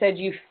 and you said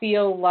you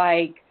feel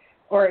like,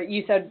 or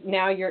you said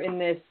now you're in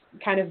this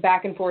kind of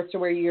back and forth to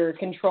where you're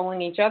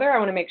controlling each other. I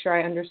want to make sure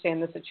I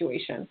understand the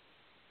situation.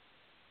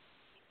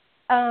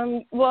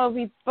 Well,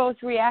 we both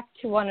react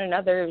to one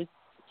another's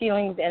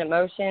feelings and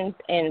emotions,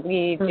 and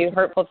we do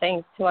hurtful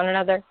things to one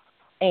another.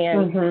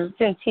 And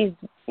since he's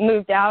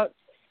moved out,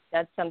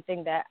 that's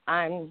something that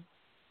I'm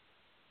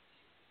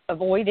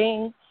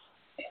avoiding.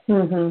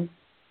 And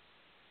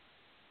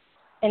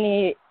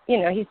he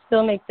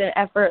still makes an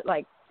effort,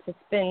 like, to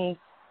spend,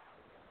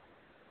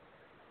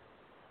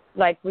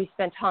 like, we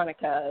spent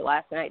Hanukkah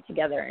last night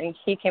together, and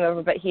he came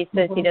over, but he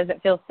says he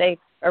doesn't feel safe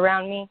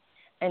around me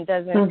and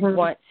doesn't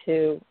want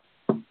to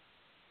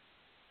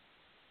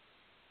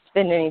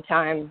spend any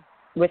time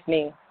with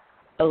me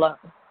alone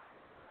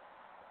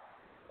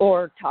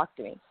or talk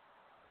to me.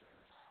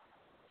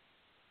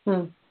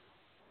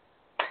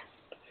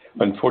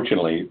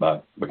 Unfortunately,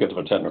 because of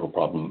a technical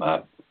problem,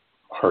 I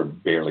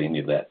heard barely any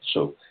of that.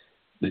 So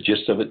the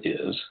gist of it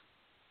is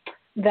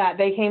that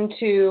they came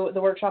to the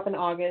workshop in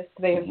August.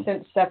 They have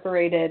since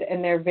separated,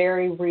 and they're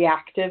very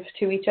reactive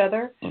to each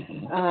other.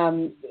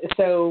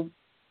 So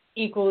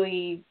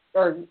equally,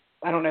 or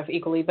I don't know if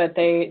equally, but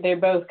they're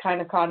both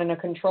kind of caught in a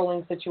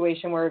controlling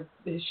situation where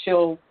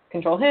she'll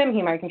control him,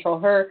 he might control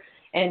her.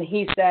 And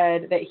he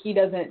said that he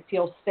doesn't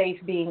feel safe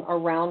being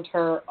around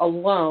her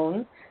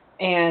alone.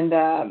 And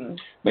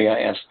may I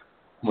ask,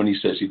 when he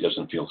says he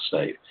doesn't feel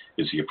safe,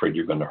 is he afraid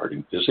you're going to hurt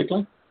him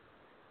physically?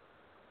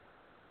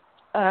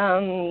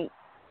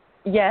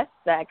 Yes,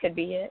 that could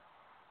be it.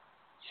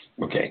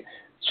 Okay.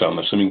 So I'm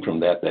assuming from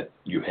that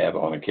you have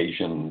on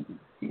occasion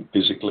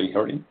physically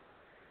hurt him?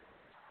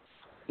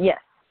 Yes.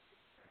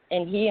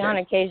 And he on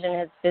occasion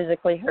has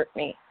physically hurt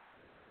me.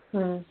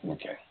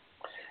 Okay.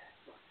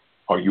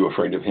 Are you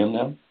afraid of him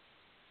now?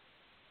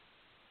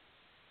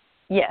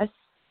 Yes.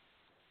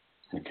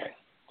 Okay.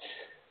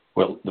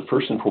 Well, the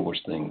first and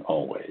foremost thing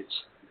always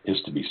is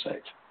to be safe.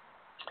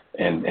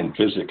 And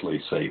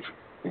physically safe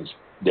is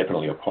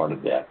definitely a part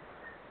of that.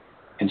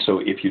 And so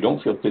if you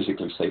don't feel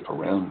physically safe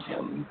around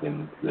him,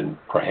 then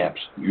perhaps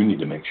you need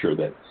to make sure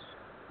that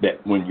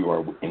when you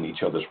are in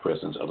each other's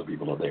presence, other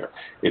people are there.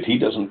 If he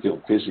doesn't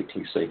feel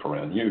physically safe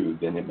around you,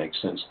 then it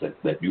makes sense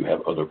that you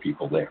have other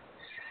people there.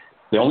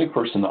 The only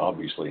person,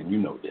 obviously, and you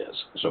know this,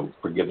 so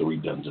forgive the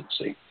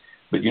redundancy,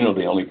 but you know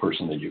the only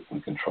person that you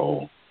can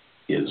control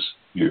is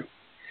you.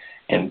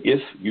 And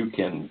if you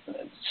can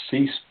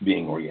cease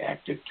being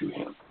reactive to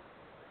him,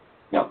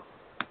 now,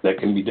 that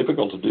can be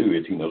difficult to do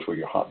if he knows where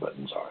your hot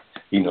buttons are.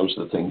 He knows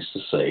the things to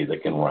say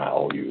that can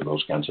rile you,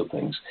 those kinds of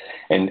things.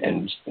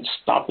 And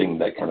stopping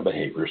that kind of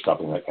behavior,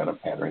 stopping that kind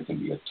of pattern can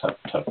be a tough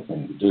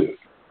thing to do.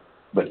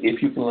 But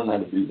if you can learn how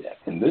to do that,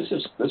 and this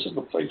is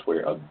the place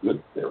where a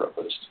good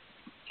therapist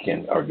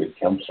or a good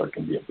counselor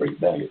can be of great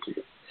value to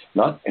you.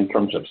 Not in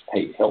terms of,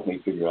 hey, help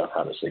me figure out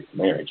how to save the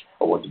marriage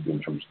or what to do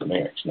in terms of the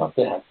marriage. Not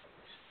that.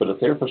 But a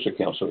therapist or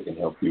counselor can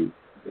help you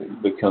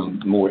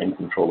become more in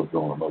control of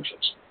your own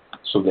emotions,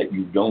 so that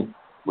you don't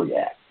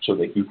react, so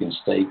that you can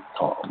stay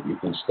calm, you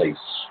can stay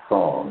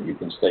strong, you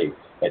can stay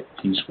at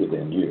peace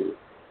within you.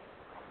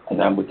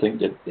 And I would think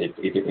that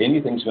if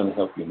anything's going to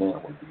help you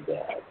now, would be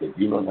that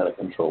you learn how to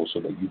control so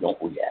that you don't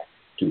react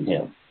to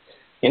him.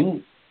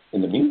 In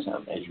the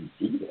meantime, as you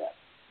do that,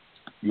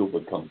 you'll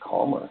become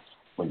calmer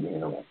when you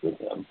interact with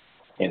him.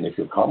 And if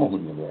you're calmer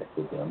when you interact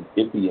with him,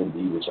 if he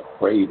indeed is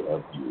afraid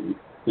of you,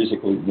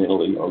 physically,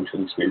 mentally,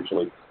 emotionally,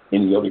 spiritually,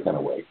 any other kind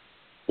of way,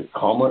 the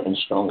calmer and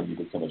stronger you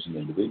become as an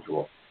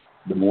individual,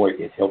 the more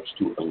it helps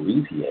to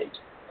alleviate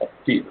that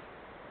fear.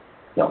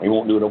 Now, he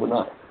won't do it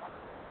overnight.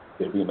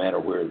 It'll be a matter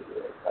where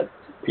a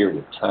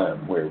period of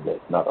time where that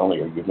not only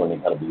are you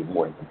learning how to be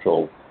more in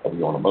control of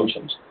your own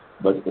emotions,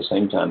 but at the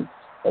same time,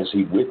 as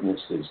he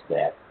witnesses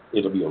that,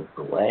 it'll be a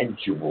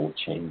gradual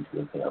change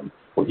with him,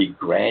 where he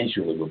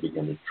gradually will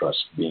begin to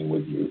trust being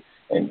with you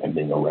and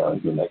being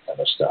around you and that kind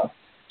of stuff.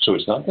 So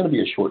it's not going to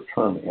be a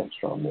short-term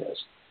answer on this.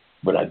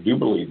 But I do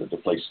believe that the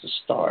place to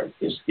start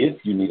is,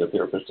 if you need a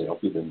therapist to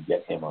help you, then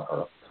get him or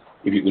her.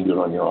 If you can do it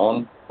on your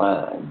own,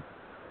 fine.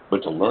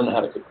 But to learn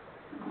how to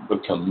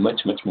become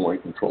much, much more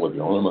in control of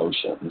your own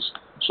emotions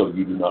so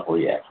you do not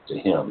react to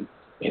him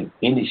in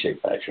any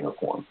shape, fashion, or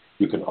form.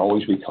 You can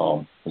always be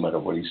calm no matter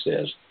what he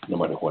says, no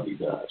matter what he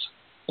does.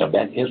 Now,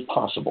 that is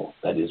possible.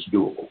 That is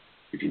doable.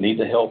 If you need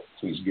the help,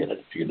 please get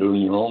it. If you can do it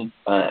on your own,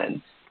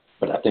 fine.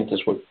 But I think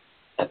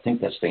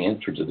that's the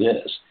answer to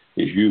this,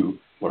 is you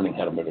learning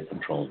how to better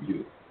control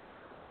you.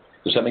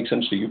 Does that make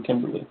sense to you,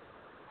 Kimberly?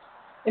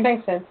 It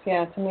makes sense,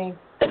 yeah, to me.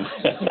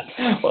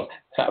 Well,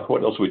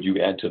 what else would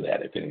you add to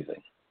that, if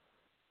anything?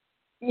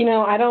 You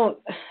know, I don't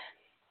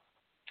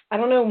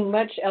know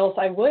much else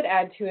I would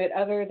add to it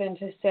other than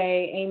to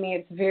say, Amy,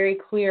 it's very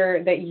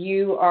clear that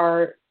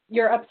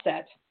you're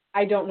upset.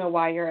 I don't know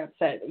why you're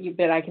upset,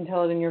 but I can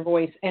tell it in your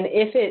voice. And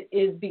if it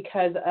is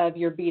because of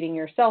you're beating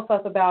yourself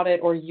up about it,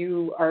 or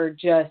you are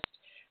just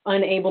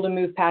unable to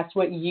move past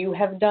what you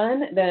have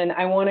done, then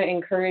I want to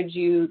encourage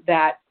you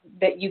that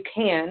you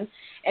can,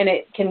 and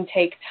it can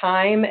take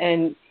time,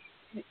 and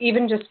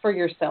even just for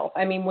yourself.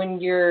 I mean, when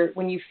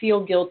you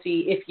feel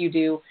guilty, if you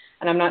do,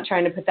 and I'm not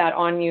trying to put that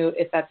on you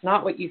if that's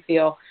not what you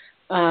feel,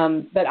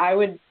 but I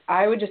would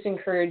just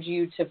encourage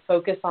you to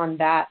focus on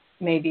that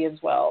maybe as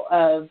well,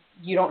 of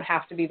you don't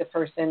have to be the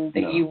person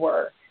that you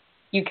were.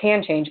 You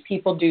can change.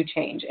 People do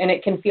change, and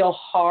it can feel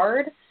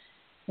hard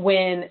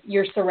when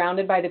you're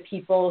surrounded by the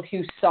people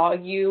who saw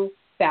you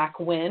back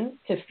when,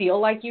 to feel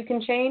like you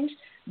can change.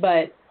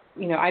 But,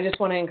 you know, I just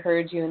want to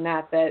encourage you in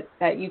that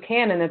you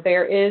can, and that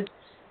there is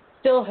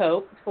still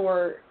hope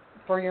for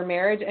your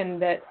marriage,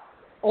 and that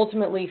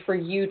ultimately for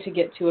you to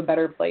get to a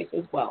better place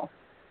as well.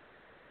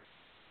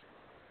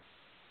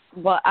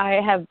 Well, I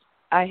have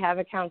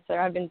a counselor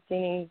I've been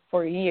seeing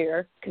for a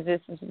year, because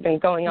this has been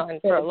going on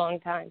for a long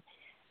time.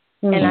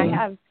 Mm-hmm. And I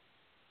have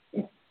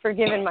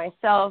forgiven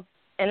myself,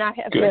 and I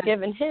have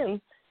forgiven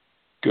him.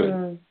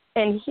 Good.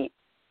 And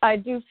I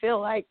do feel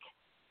like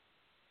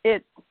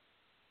if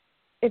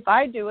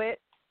I do it,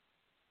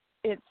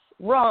 it's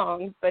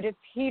wrong, but if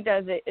he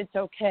does it, it's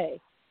okay.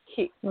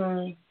 It's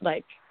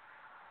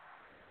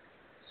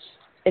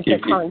a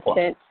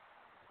constant,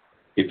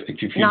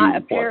 not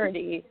a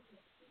parody.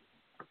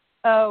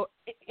 Oh,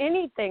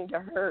 anything to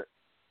hurt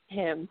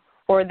him,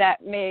 or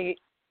that may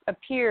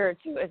appear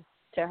to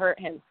hurt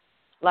him,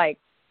 like.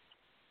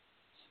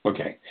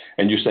 Okay,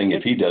 and you're saying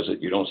if he does it,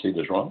 you don't see it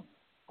as wrong?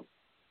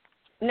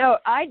 No,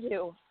 I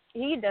do.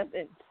 He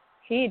doesn't.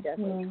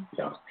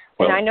 Yeah.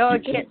 Well, and I know I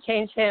can't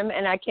change him,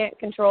 and I can't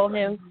control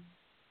him.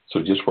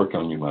 So just work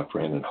on you, my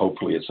friend, and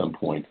hopefully at some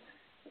point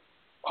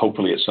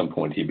hopefully at some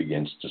point he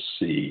begins to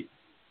see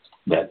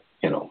that,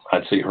 I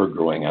see her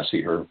growing, I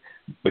see her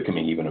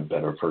becoming even a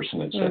better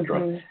person, etc.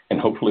 Mm-hmm. And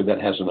hopefully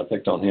that has an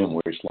effect on him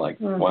where it's like,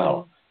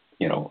 wow,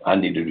 I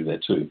need to do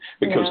that too.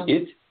 Because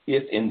if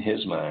in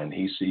his mind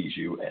he sees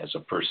you as a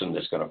person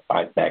that's going to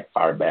fight back,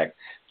 fire back,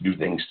 do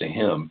things to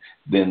him,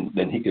 then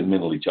he can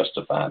mentally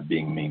justify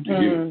being mean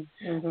to you.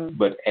 Mm-hmm.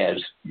 But as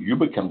you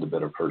become the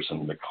better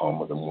person, the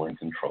calmer, the more in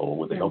control,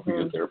 with the help of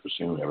your therapist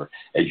and whatever,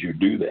 as you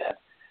do that,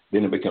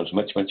 then it becomes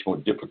much, much more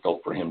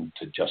difficult for him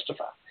to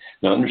justify.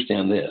 Now,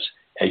 understand this.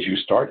 As you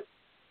start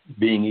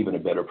being even a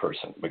better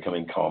person,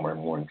 becoming calmer and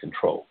more in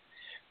control,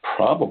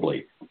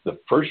 probably the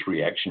first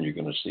reaction you're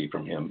going to see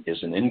from him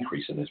is an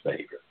increase in his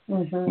behavior.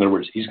 Mm-hmm. In other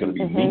words, he's going to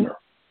be meaner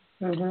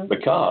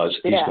because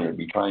he's going to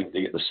be trying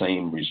to get the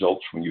same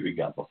results from you he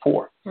got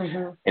before.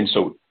 Mm-hmm. And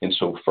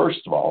so first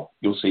of all,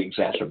 you'll see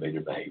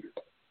exacerbated behavior.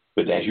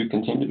 But as you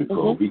continue to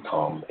grow, be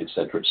calm, et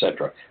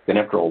cetera, then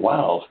after a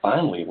while,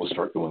 finally, it will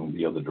start going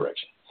the other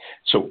direction.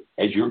 So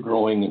as you're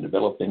growing and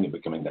developing and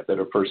becoming that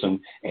better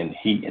person, and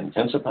he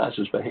intensifies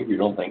his behavior,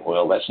 don't think,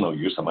 well, that's no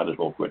use, I might as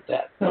well quit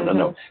that.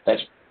 No.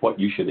 That's what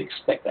you should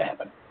expect to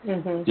happen.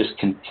 Mm-hmm. Just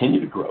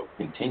continue to grow,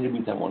 continue to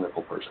be that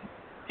wonderful person.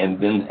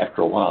 And then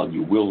after a while,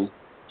 you will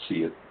see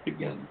it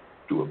begin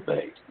to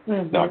abate.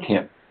 Mm-hmm. Now, I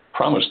can't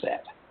promise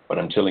that, but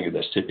I'm telling you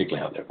that's typically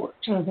how that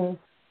works. Mm-hmm.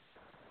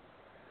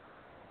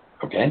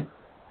 Okay?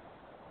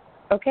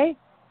 Okay.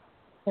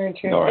 Very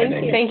true. All right,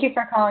 Thank you. Amy. Thank you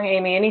for calling,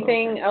 Amy.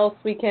 Anything else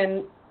we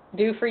can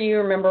do for you?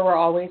 Remember, we're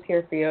always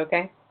here for you,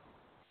 okay?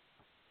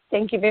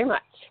 Thank you very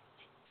much.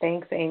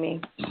 Thanks,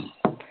 Amy.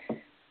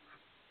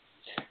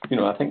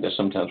 I think that's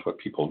sometimes what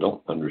people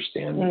don't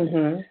understand.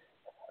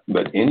 Mm-hmm.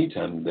 But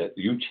anytime that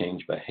you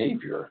change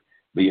behavior,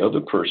 the other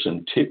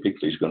person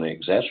typically is going to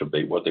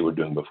exacerbate what they were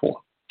doing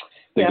before.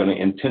 They're going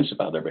to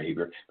intensify their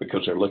behavior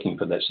because they're looking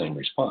for that same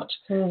response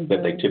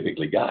that they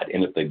typically got.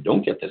 And if they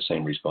don't get that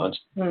same response,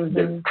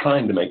 they're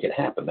trying to make it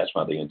happen. That's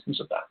why they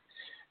intensify.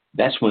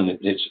 That's when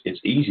it's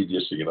easy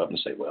just to give up and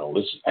say, well,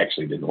 this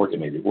actually didn't work. It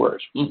made it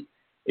worse.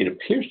 It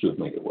appears to have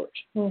made it worse.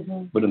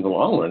 But in the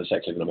long run, it's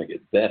actually going to make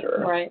it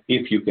better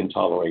if you can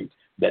tolerate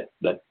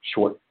that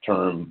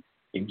short-term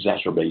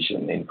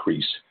exacerbation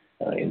increase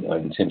in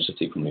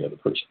intensity from the other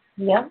person.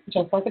 Yep,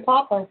 just like a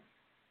toddler.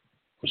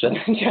 What's that?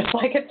 Just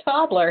like a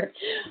toddler.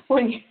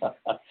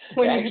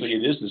 Actually,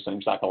 it is the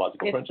same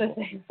psychological principle. It's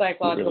the same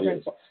psychological really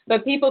principle.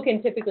 But people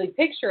can typically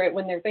picture it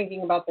when they're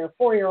thinking about their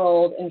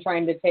 4-year-old and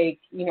trying to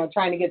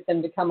get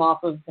them to come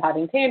off of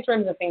having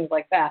tantrums and things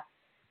like that.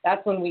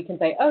 That's when we can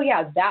say, oh,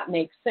 yeah, that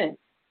makes sense.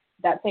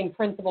 That same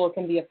principle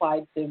can be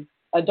applied to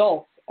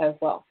adults as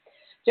well.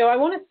 Joe, I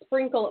want to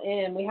sprinkle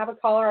in. We have a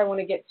caller I want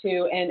to get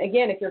to. And,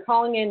 again, if you're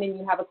calling in and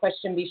you have a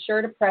question, be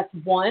sure to press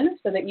 1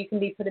 so that you can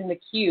be put in the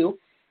queue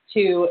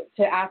to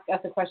ask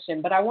us a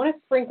question. But I want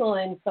to sprinkle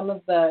in some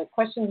of the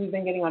questions we've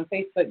been getting on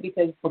Facebook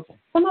because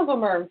some of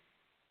them are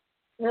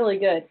really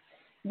good.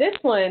 This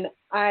one,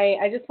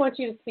 I just want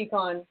you to speak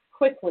on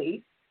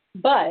quickly,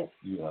 but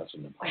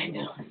I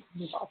know.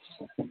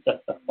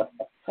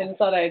 I just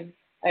thought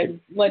I'd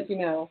let you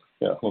know.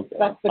 Yeah, okay.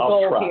 That's the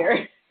goal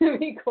here, to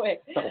be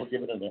quick. I'll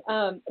give it a minute.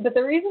 But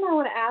the reason I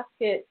want to ask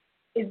it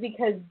is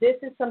because this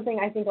is something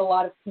I think a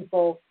lot of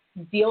people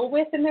deal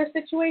with in their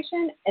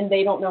situation, and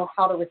they don't know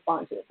how to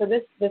respond to it. So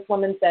this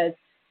woman says,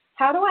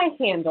 how do I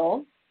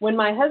handle when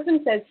my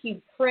husband says he's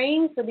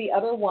praying for the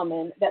other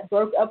woman that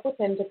broke up with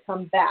him to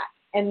come back,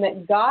 and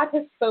that God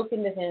has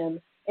spoken to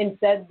him and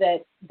said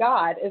that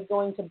God is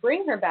going to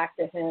bring her back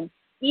to him,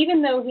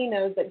 even though he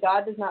knows that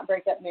God does not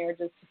break up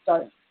marriages to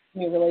start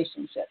new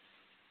relationships?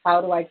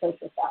 How do I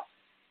cope with that?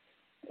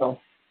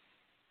 Well,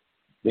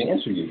 the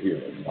answer you hear,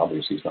 and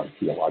obviously it's not a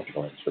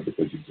theological answer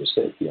because you just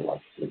said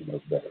theologically he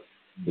knows better.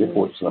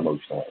 Therefore, it's an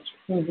emotional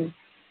answer.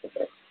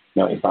 Okay.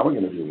 Now, if I were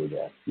going to deal with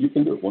that, you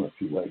can do it one of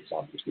two ways,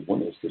 obviously.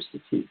 One is just to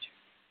teach.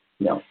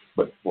 Now,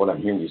 but what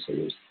I'm hearing you say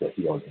is that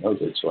he already knows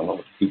it, so I know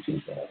what the teaching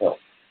is going to help.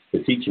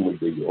 The teaching would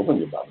be you open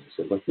your Bible and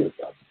say, look here,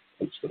 God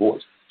hates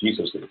divorce.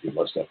 Jesus said if you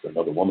lust after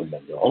another woman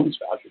than your own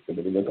spouse, you're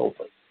committing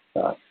adultery.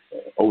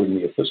 Over in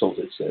the epistles,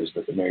 it says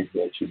that the marriage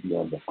bed should be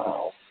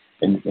undefiled.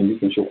 And you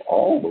can show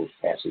all those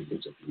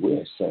passages, if you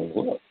wish, saying,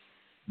 look,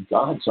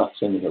 God's not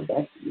sending her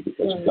back to you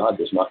because God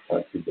does not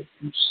contradict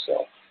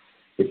himself.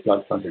 If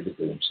God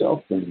contradicted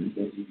himself, then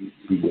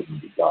he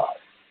wouldn't be God.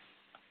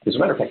 As a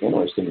matter of fact,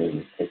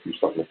 interestingly, if you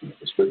start looking at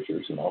the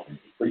scriptures, and often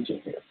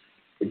preaching here,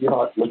 if you're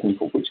not looking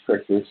for which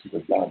characteristics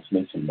of God's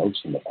mentioned most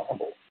in the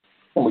Bible,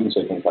 and we can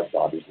say things like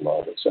God is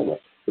love, etc.,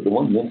 but the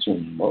one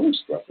mentioned most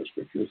throughout the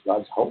scripture is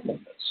God's holiness,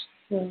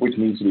 which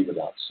means to be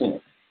without sin.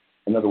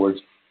 In other words,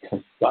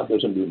 God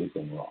doesn't do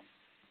anything wrong.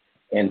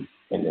 And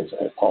as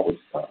Paul would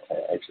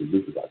actually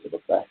do about the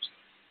book of Acts,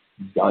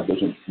 God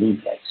doesn't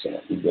mean that sin.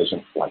 He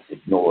doesn't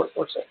ignore it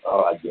or say,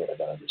 oh, I get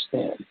it, I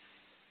understand.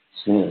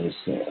 Sin is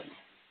sin.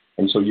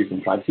 And so you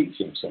can try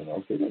teaching, saying,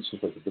 okay, let's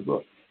just look at the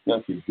book. Now,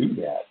 if you do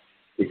that,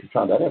 if you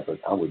try that effort,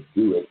 I would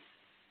do it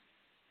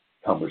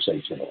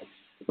conversationally.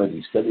 When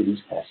we study these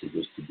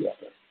passages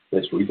together,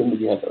 let's read them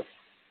together.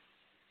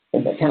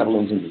 And that kind of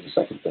lends into the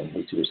second thing,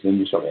 which is then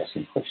you start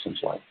asking questions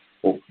like,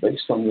 well,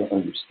 based on your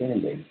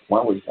understanding,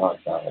 why would God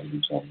die in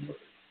his own word?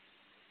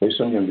 Based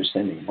on your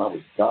understanding, why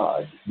would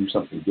God do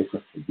something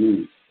different for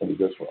you than he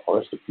does for the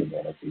rest of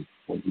humanity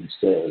when he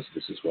says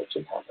this is what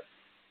should happen?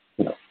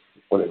 You know,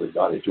 whatever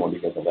God has joined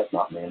together, let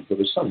not man put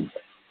asunder.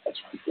 That's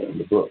right there in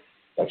the book.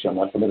 Thou shalt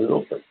not commit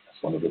adultery.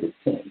 That's Leviticus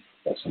 10.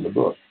 That's in the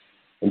book.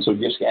 And so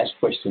just ask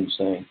questions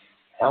saying,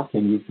 how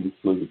can you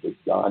conclude that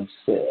God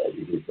said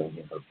he would bring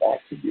her back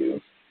to you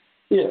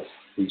if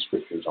these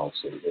scriptures all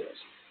say this?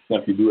 Now,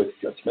 if you do it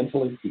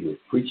judgmentally, if you do it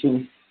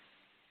preaching,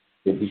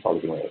 then he's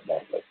probably going to have it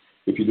badly.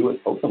 If you do it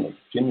openly,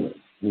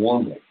 genuinely,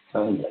 warmly,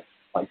 kindly,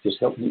 like just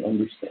help me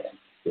understand,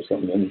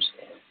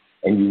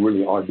 and you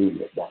really are doing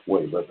it that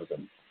way rather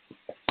than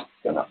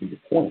that not be the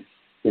point,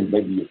 then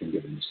maybe you can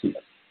get him to see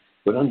it.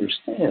 But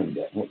understand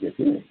that what you're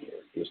hearing here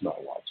is not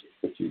logic.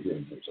 What you're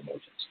hearing here is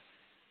emotions.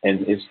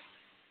 And it's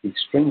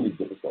extremely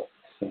difficult.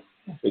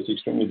 It's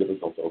extremely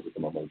difficult to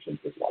overcome emotions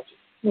with logic.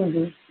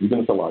 Mm-hmm. Even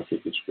if the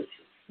logic is scripture.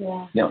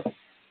 Yeah. Now,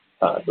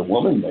 the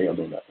woman may or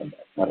may not come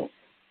back. I don't.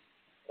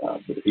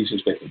 But if he's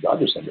expecting God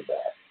to send her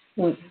back,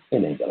 it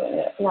ain't going to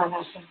happen. Not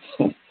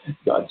happen.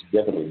 God's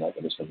definitely not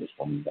going to send this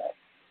woman back.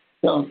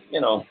 Now,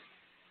 you know,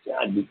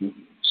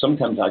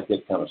 sometimes I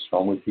get kind of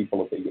strong with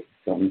people if they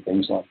tell me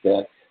things like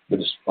that, but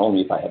it's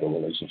only if I have a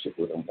relationship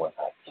with them where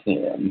I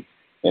can,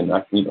 and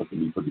I, you know, can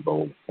be pretty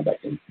bold and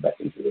back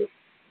into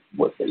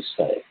what they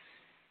say.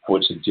 I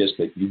would suggest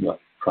that you not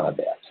try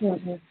that,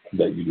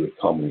 that you do it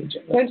calmly and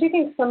gently. Don't you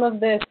think some of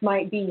this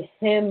might be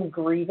him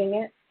grieving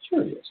it?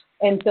 Sure it is.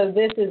 And so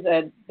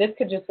this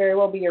could just very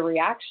well be a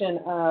reaction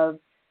of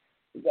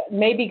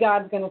maybe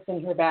God's going to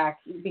send her back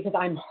because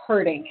I'm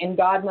hurting, and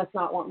God must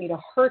not want me to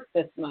hurt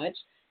this much,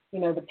 you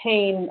know, the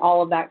pain,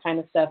 all of that kind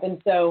of stuff.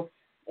 And so,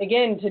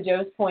 again, to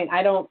Joe's point,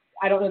 I don't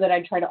know that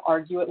I'd try to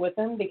argue it with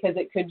him because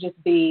it could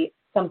just be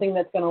something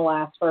that's going to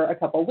last for a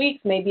couple of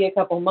weeks, maybe a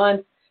couple of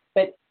months,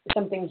 but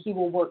something he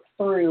will work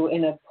through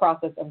in a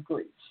process of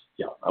grief.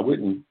 Yeah, I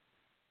wouldn't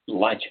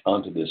latch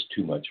onto this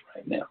too much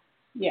right now.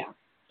 Yeah.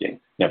 Okay.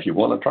 Now, if you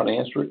want to try to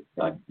answer it,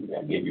 I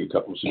gave you a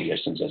couple of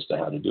suggestions as to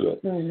how to do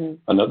it. Mm-hmm.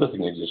 Another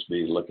thing is just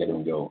be look at it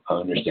and go, I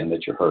understand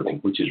that you're hurting,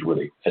 which is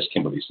really, as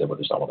Kimberly said, what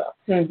it's all about.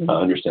 Mm-hmm. I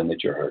understand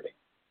that you're hurting.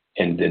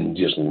 And then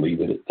just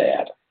leave it at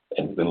that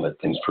and then let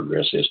things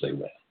progress as they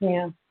will.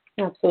 Yeah,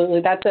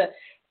 absolutely. That's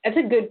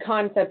a good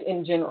concept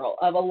in general.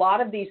 Of a lot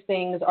of these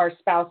things our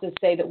spouses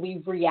say that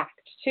we react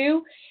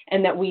to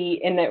and that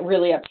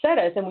really upset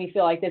us, and we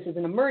feel like this is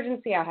an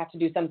emergency, I have to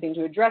do something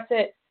to address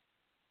it.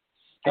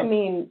 I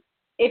mean,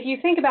 if you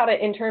think about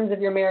it in terms of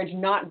your marriage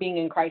not being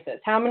in crisis,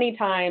 how many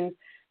times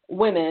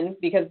women,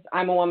 because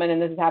I'm a woman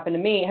and this has happened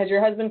to me, has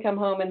your husband come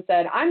home and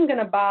said, I'm going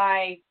to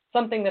buy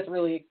something that's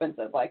really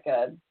expensive, like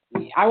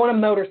I want a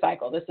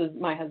motorcycle. This is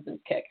my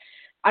husband's kick.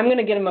 I'm going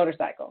to get a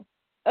motorcycle.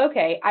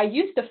 Okay, I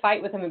used to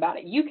fight with him about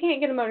it. You can't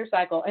get a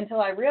motorcycle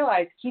until I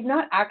realize he's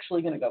not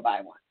actually going to go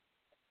buy one.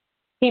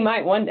 He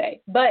might one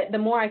day. But the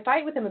more I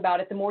fight with him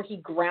about it, the more he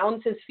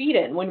grounds his feet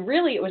in, when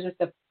really it was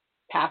just a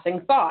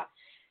passing thought.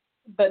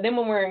 But then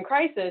when we're in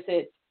crisis,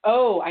 it's,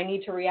 I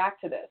need to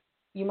react to this.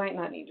 You might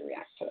not need to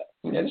react to it.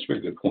 Yeah, that's a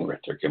very good point right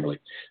there, Kimberly.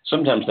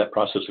 Sometimes that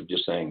process of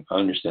just saying, I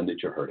understand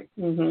that you're hurting.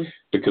 Mm-hmm.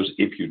 Because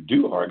if you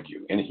do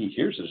argue, and he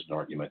hears it as an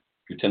argument,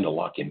 you tend to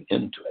lock him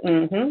into it.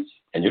 Mm-hmm.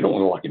 And you don't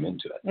want to lock him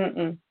into it.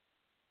 Mm-mm.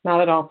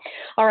 Not at all.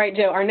 All right,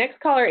 Joe, our next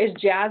caller is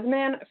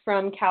Jasmine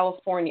from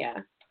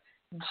California.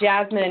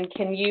 Jasmine,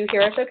 can you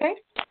hear us okay?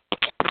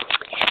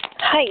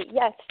 Hi,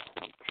 yes.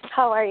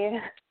 How are you?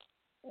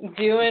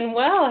 Doing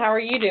well. How are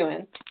you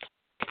doing?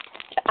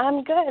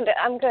 I'm good.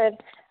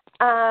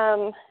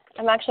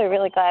 I'm actually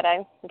really glad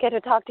I get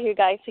to talk to you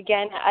guys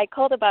again. I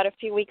called about a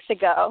few weeks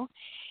ago,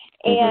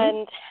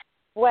 and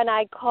when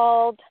I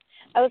called,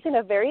 I was in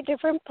a very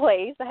different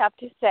place, I have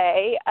to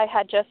say. I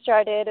had just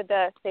started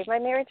the Save My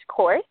Marriage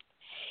course,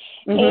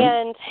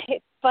 and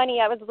it's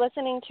funny, I was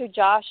listening to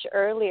Josh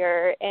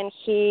earlier, and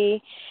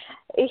he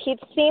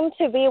seemed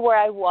to be where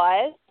I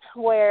was,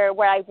 where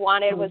I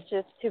wanted was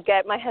just to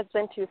get my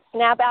husband to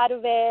snap out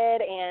of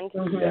it,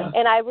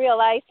 and I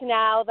realized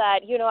now that,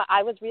 you know,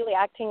 I was really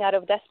acting out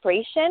of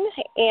desperation,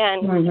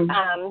 and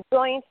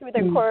going through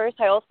the course,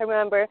 I also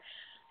remember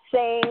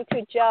saying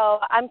to Joe,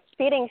 I'm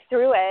speeding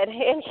through it,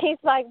 and he's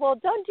like, well,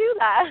 don't do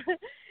that.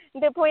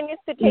 The point is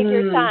to take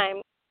your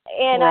time,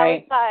 and I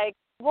was like,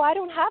 well, I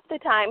don't have the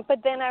time, but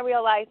then I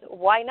realized,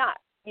 why not?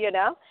 You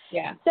know?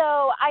 Yeah.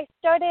 So I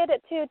started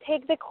to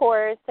take the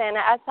course, and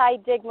as I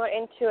dig more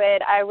into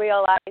it, I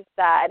realized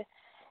that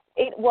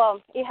it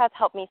has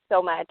helped me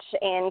so much,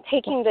 and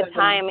taking the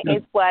time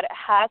is what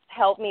has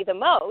helped me the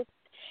most,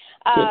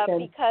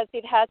 because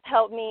it has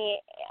helped me,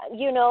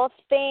 you know,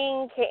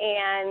 think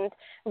and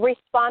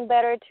respond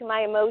better to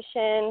my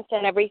emotions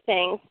and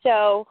everything.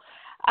 So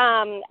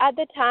at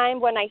the time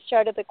when I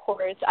started the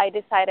course, I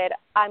decided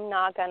I'm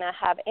not going to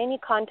have any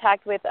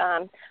contact with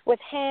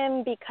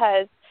him,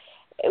 because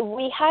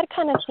we had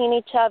kind of seen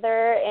each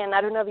other, and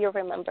I don't know if you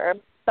remember,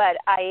 but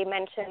I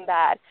mentioned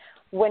that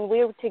when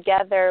we were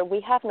together,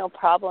 we have no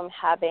problem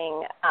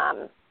having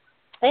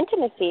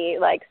intimacy,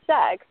 like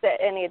sex,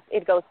 and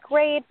it goes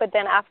great. But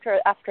then after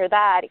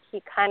that,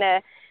 he kind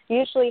of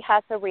usually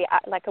has a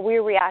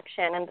weird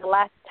reaction. And the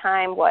last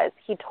time was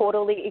he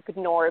totally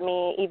ignored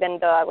me, even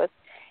though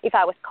if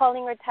I was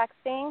calling or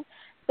texting.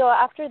 So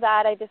after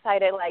that, I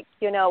decided, like,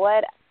 you know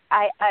what,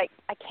 I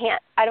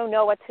can't, I don't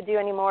know what to do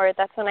anymore.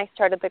 That's when I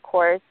started the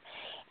course.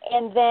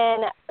 And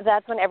then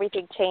that's when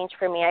everything changed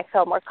for me. I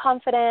felt more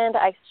confident.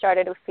 I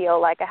started to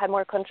feel like I had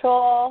more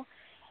control.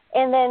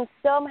 And then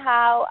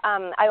somehow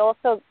I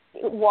also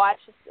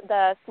watched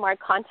the Smart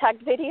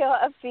Contact video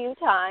a few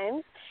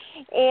times.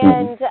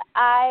 And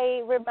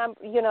I remember,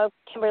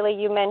 Kimberly,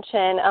 you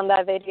mentioned on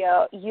that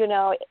video,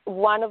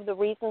 one of the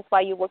reasons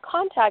why you will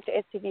contact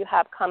is if you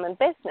have common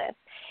business.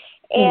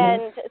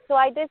 And so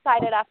I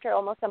decided after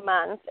almost a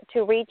month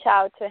to reach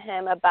out to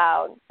him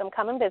about some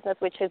common business,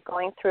 which is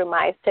going through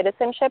my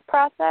citizenship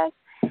process.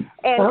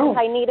 And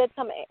I needed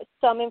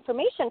some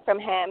information from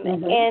him.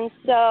 And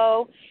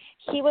so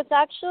he was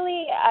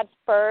actually at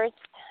first,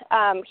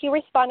 he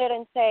responded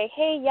and say,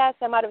 hey, yes,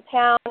 I'm out of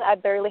town. I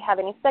barely have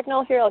any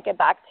signal here. I'll get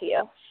back to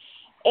you.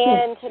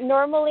 And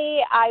normally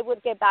I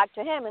would get back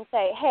to him and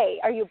say, hey,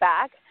 are you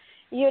back?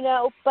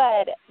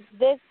 But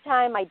this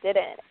time I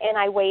didn't. And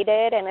I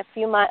waited, and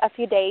a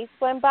few days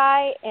went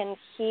by, and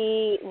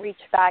he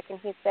reached back and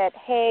he said,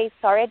 hey,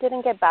 sorry I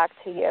didn't get back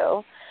to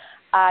you.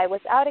 I was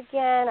out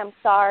again. I'm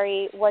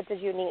sorry. What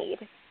did you need?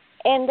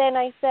 And then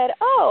I said,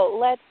 oh,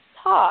 let's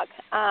talk.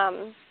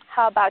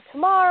 How about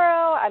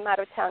tomorrow? I'm out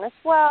of town as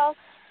well.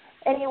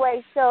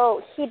 Anyway,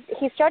 so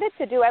he started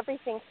to do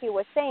everything he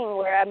was saying,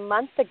 where a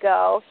month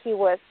ago he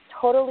was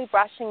totally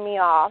brushing me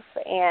off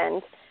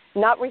and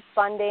not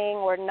responding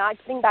or not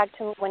getting back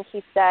to me when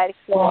he said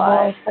he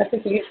was. That's a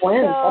huge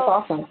win. That's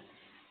awesome.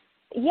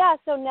 Yeah,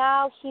 so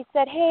now he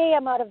said, hey,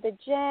 I'm out of the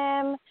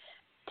gym.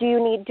 Do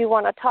you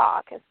want to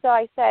talk? So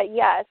I said,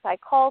 yes. I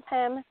called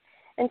him.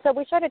 And so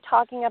we started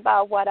talking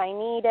about what I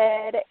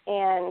needed,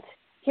 and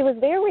he was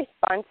very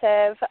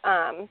responsive.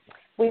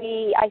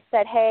 I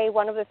said, hey,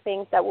 one of the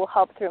things that will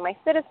help through my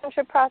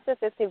citizenship process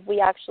is if we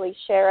actually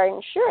share our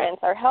insurance,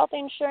 our health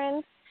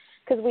insurance,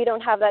 because we don't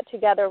have that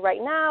together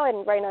right now,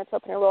 and right now it's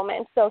open enrollment.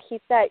 And so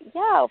he said,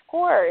 yeah, of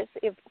course,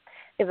 if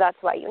that's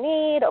what you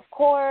need, of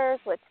course,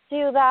 let's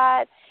do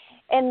that.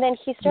 And then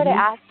he started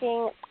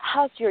asking,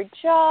 how's your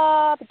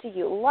job? Do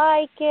you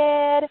like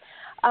it?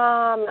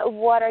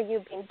 What are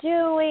you been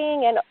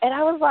doing? And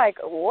I was like,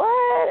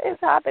 what is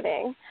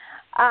happening?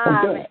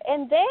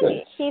 And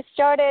then he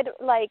started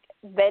like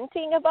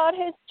venting about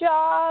his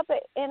job,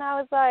 and I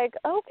was like,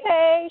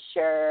 okay,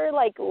 sure,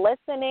 like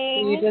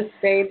listening. You just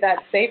stayed that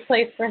safe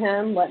place for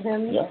him, let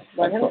him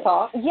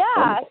talk.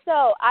 Yeah,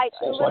 so I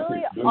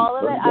literally all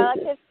of it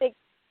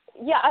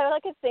I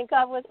could think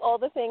of was all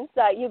the things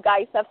that you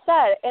guys have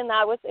said, and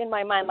that was in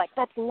my mind like,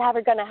 that's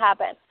never gonna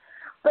happen.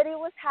 But it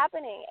was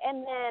happening.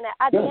 And then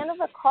at the end of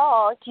the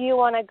call, do you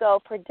want to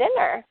go for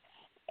dinner?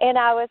 And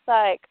I was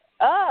like,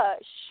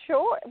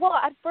 sure. Well,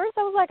 at first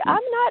I was like, I'm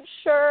not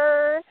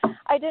sure.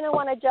 I didn't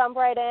want to jump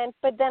right in,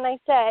 but then I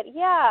said,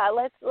 yeah,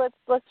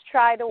 let's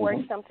try to work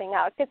something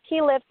out. Because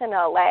he lives in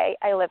LA,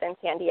 I live in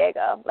San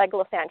Diego, like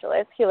Los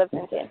Angeles. I live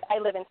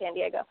in San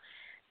Diego.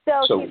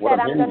 So he said,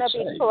 I'm going to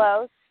be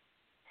close.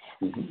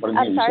 What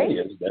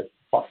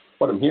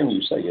I'm hearing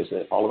you say is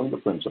that following the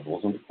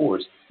principles and the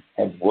course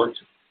have worked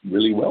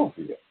really well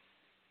for you.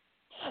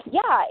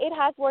 Yeah, it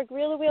has worked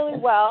really, really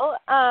well.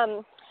 I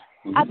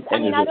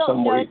don't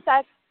know if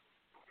that's...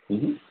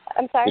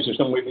 I'm sorry? Is there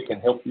some way we can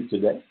help you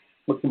today?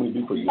 What can we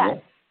do for you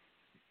now?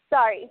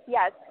 Sorry,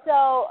 yes.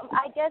 So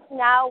I guess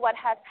now what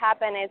has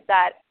happened is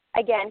that,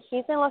 again,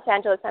 he's in Los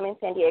Angeles, I'm in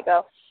San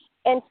Diego,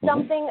 and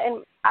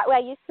and I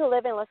used to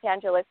live in Los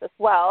Angeles as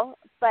well,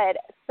 but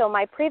so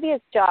my previous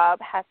job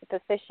has a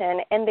position,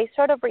 and they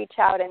sort of reached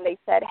out and they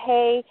said,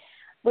 hey,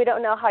 we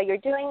don't know how you're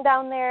doing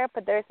down there,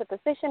 but there's a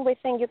position we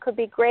think you could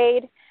be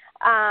great.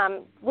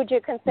 Would you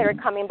consider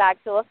coming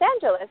back to Los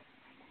Angeles?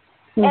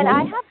 And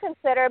I have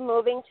considered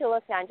moving to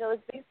Los Angeles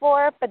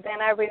before, but then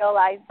I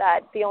realized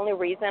that the only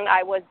reason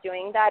I was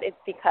doing that is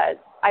because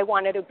I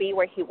wanted to be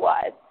where he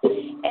was.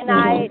 And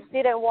I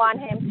didn't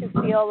want him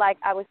to feel like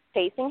I was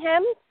chasing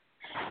him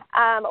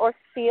or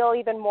feel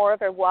even more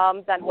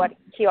overwhelmed than what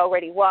he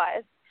already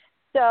was.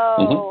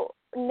 So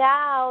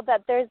now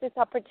that there's this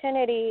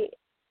opportunity,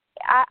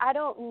 I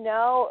don't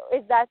know,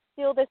 is that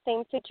still the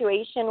same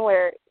situation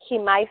where he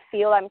might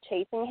feel I'm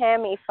chasing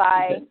him if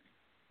I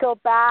go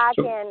back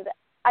and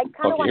I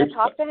kind of want to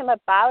talk to him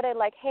about it,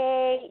 like,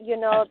 hey,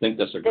 I think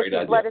that's a great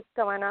idea. What is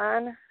going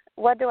on?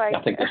 What do I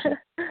think that's an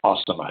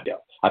awesome idea.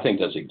 I think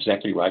that's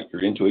exactly right.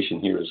 Your intuition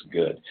here is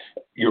good.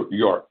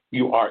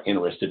 You are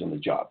interested in the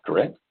job,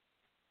 correct?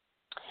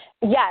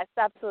 Yes,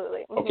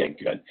 absolutely. Okay,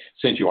 good.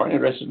 Since you are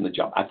interested in the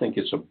job, I think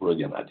it's a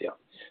brilliant idea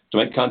to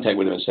make contact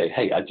with him and say,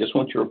 hey, I just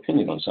want your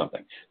opinion on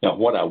something. Now,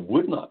 what I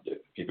would not do,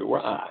 if it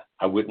were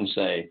I wouldn't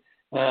say,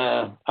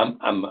 I'm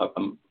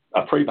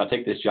afraid if I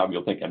take this job,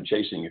 you'll think I'm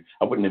chasing you.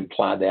 I wouldn't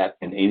imply that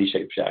in any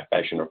shape,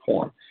 fashion, or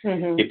form.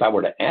 If I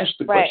were to ask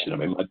the question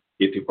of him,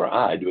 if it were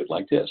I'd do it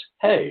like this.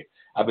 Hey,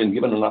 I've been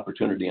given an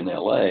opportunity in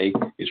LA.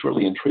 It's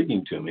really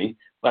intriguing to me,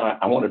 but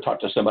I want to talk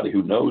to somebody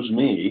who knows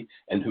me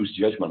and whose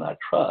judgment I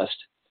trust,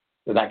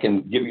 that I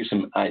can give you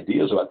some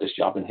ideas about this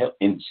job and help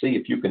and see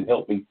if you can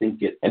help me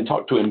think it, and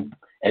talk to him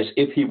as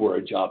if he were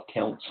a job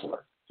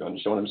counselor. Do you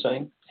understand what I'm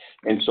saying?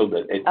 And so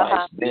that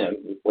advice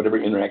then,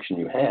 whatever interaction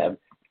you have,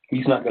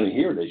 he's not going to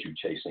hear it as you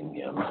chasing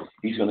him.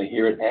 He's going to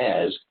hear it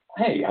as,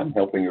 hey, I'm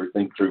helping her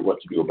think through what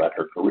to do about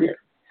her career.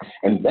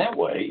 And that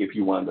way, if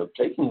you wind up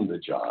taking the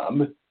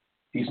job,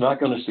 he's not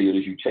going to see it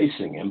as you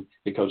chasing him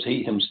because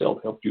he himself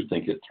helped you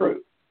think it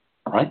through,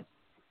 right?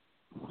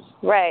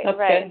 Right, That's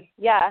right. good.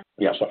 Yeah.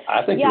 Yeah, so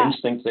I think your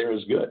instinct there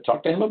is good.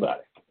 Talk to him about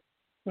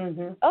it.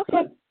 Mm-hmm.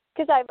 Okay.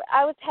 Because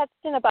I was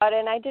hesitant about it,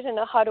 and I didn't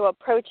know how to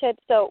approach it.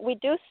 So we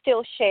do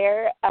still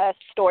share a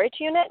storage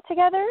unit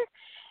together,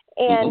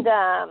 and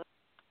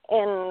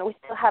and we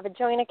still have a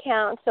joint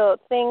account. So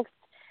things,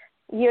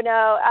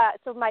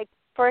 so my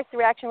first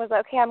reaction was,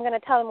 okay, I'm going to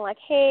tell him, like,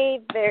 hey,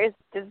 there's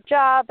this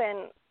job,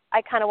 and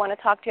I kind of want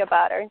to talk to you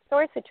about our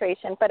storage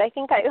situation. But I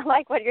think I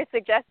like what you're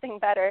suggesting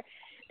better,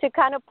 to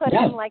kind of put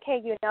him like,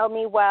 hey, you know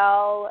me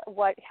well.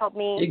 What help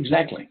me?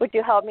 Exactly. Would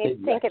you help me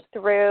think it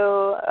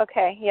through?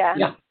 Okay, yeah.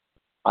 Yeah.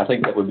 I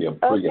think that would be a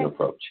brilliant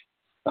approach.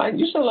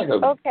 You sound like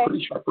a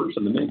pretty sharp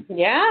person to me.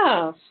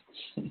 Yeah.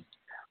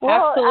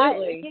 Well,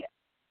 absolutely.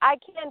 I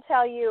can't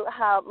tell you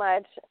how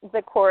much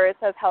the course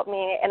has helped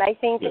me, and I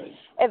think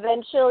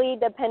eventually,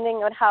 depending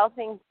on how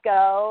things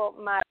go,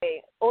 my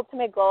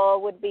ultimate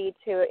goal would be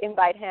to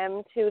invite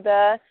him to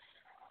the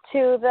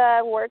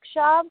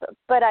workshop.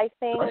 But I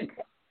think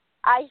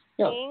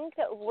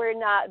we're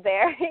not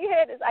there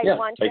yet. I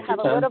want to have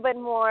a little bit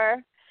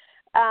more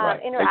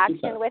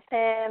interaction with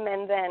him,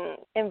 and then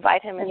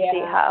invite him and see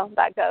how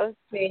that goes.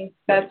 See,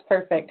 that's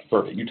perfect.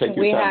 Perfect. You take your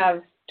time. We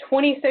have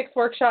 26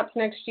 workshops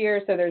next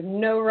year, so there's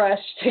no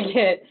rush to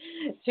get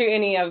to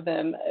any of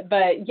them.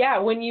 But yeah,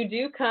 when you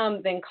do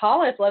come, then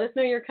call us. Let us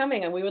know you're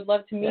coming, and we would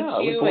love to meet you. I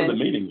look forward to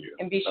meeting you.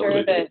 And be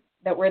sure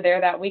that we're there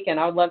that weekend.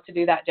 I would love to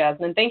do that,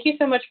 Jasmine. Thank you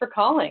so much for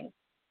calling.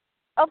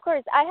 Of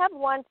course. I have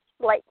one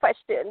slight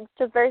question,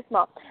 just very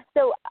small.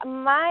 So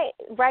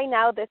right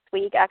now this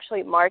week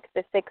actually marks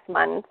the 6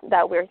 months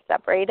that we're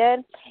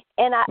separated,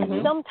 and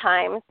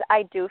sometimes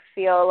I do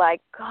feel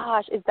like,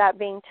 gosh, is that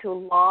being too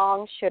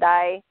long? Should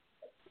I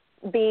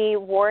be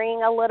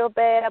worrying a little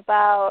bit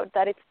about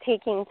that it's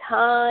taking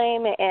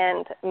time,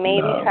 and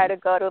maybe try to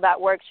go to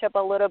that workshop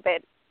a little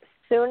bit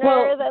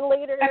sooner than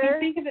later? I mean,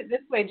 think of it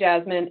this way,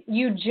 Jasmine.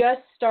 You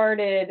just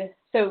started,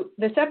 so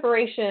the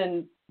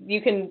separation,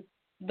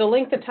 the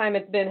length of time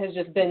it's been has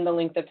just been the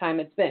length of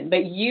time it's been.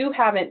 But you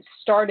haven't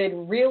started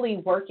really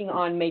working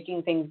on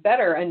making things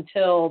better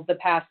until the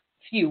past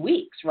few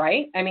weeks,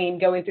 right? I mean,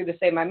 going through the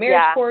Save My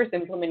Marriage course,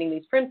 implementing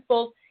these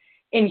principles,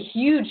 and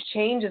huge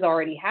change is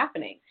already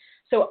happening.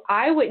 So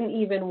I wouldn't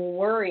even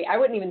worry. I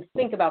wouldn't even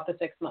think about the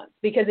 6 months,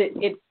 because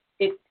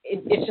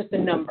it's just a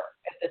number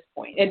at this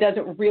point. It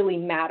doesn't really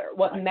matter.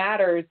 What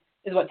matters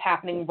is what's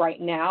happening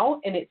right now,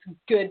 and it's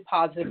good,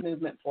 positive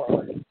movement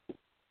forward.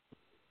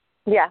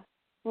 Yeah.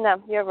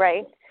 No, you're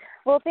right.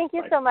 Well, thank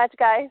you so much,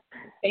 guys.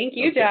 Thank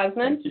you,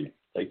 Jasmine. Thank you.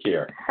 Take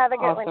care. Have a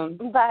good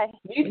one. Bye.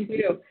 You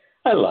too.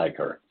 I like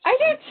her. I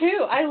do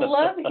too. I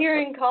love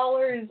hearing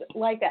callers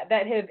like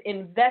that have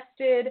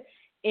invested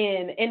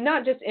in, and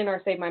not just in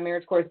our Save My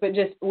Marriage course, but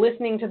just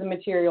listening to the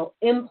material,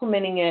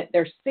 implementing it.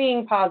 They're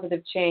seeing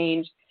positive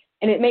change,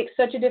 and it makes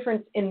such a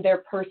difference in their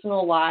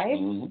personal lives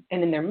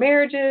and in their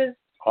marriages.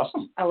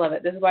 Awesome. I love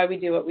it. This is why we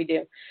do what we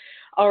do.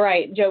 All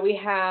right, Joe, we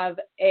have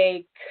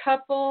a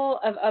couple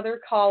of other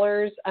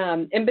callers.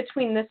 In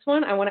between this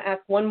one, I want to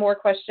ask one more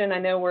question. I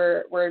know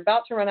we're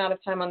about to run out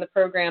of time on the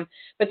program,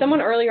 but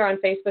someone earlier on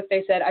Facebook,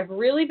 they said, I've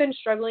really been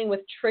struggling with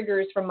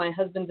triggers from my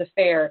husband's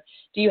affair.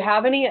 Do you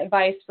have any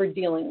advice for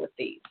dealing with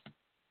these?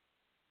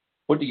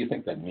 What do you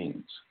think that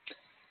means?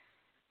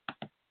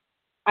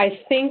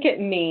 I think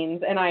it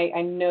means, and I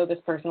know this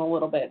person a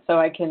little bit, so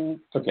I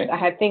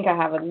think I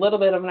have a little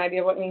bit of an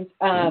idea of what it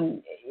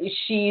means.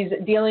 She's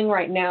dealing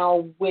right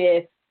now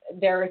with,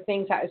 there are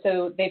things,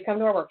 so they've come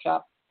to our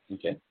workshop.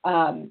 Okay.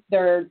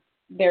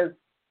 They're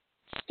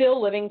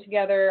still living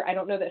together. I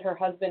don't know that her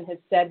husband has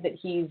said that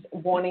he's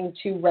wanting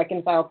to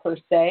reconcile per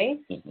se,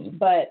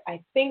 but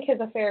I think his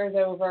affair is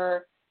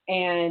over,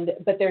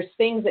 but there's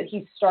things that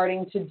he's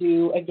starting to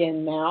do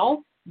again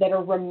now that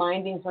are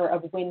reminding her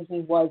of when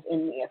he was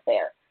in the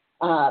affair.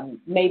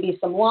 Maybe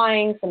some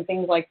lying, some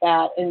things like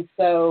that. And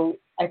so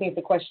I think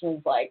the question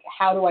is like,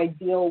 how do I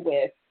deal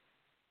with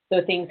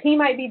the things he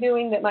might be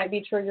doing that might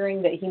be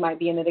triggering, that he might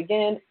be in it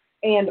again,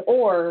 and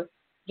or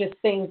just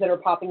things that are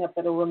popping up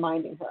that are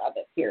reminding her of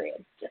it,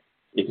 period.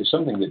 If it's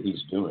something that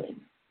he's doing,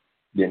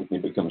 then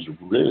it becomes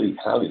really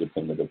highly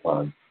dependent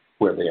upon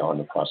where they are in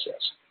the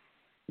process.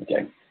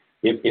 Okay?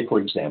 If, for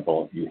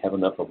example, you have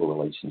enough of a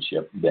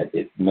relationship that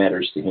it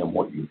matters to him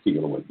what you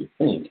feel or what you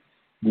think,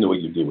 the way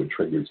you deal with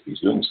triggers if he's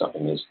doing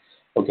something is,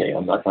 okay,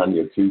 I'm not trying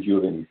to accuse you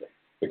of anything.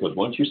 Because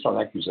once you start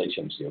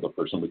accusations, the other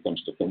person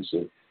becomes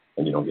defensive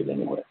and you don't get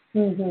anywhere.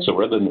 So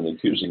rather than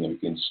accusing him, you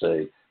can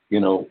say,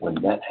 when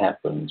that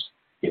happens,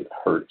 it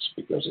hurts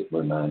because it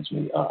reminds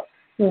me of.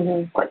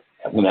 Mm-hmm. Right.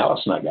 When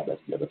Alice and I got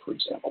back together, for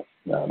example,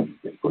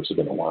 of course, it's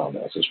been a while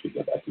now since we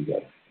got back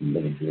together,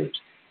 many years.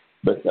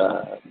 But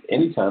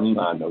anytime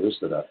I noticed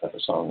that a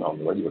song on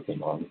the radio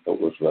came on that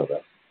was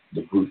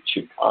the group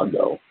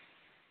Chicago,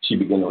 she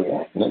began to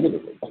react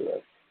negatively to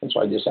it. And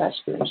so I just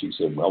asked her, and she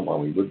said, well, when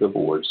we were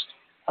divorced,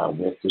 I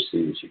went to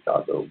see the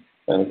Chicago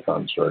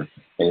concert,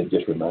 and it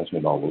just reminds me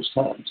of all those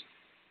times.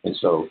 And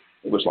so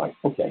it was like,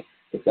 okay,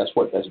 if that's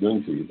what that's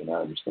doing for you, then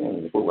I understand.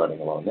 And if we're riding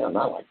along now, and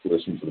I like to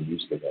listen to the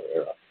music of that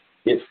era.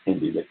 If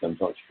indeed it comes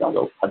on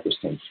Chicago, I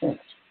just can't stand it.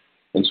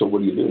 And so what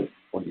do you do?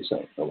 What do you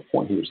say? Well, the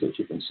point here is that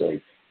you can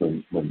say,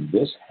 when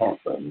this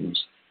happens,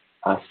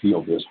 I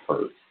feel this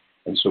hurt.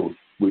 And so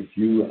would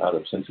you, out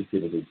of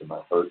sensitivity to my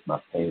hurt, my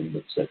pain,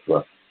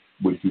 etc.,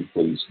 would you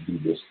please do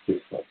this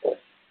differently?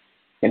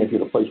 And if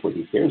you're in a place where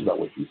he cares about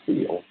what you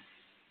feel,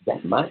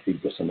 that might be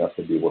just enough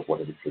to deal with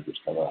whatever triggers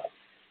come up.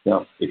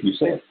 Now, if you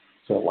say it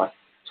to like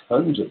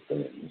tons of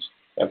things,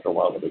 after a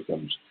while it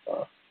becomes,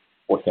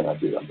 what can I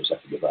do? I just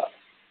have to give up.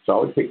 So I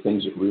would pick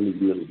things that really,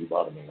 really do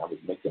bother me, and I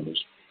would make them as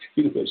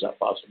few as I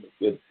possibly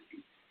could,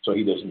 so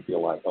he doesn't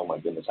feel like, oh my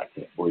goodness, I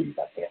can't breathe,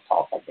 I can't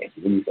talk, I can't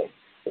do anything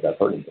without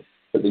hurting him.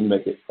 But then you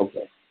make it,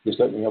 okay, this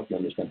doesn't help you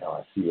understand how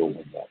I feel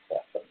when that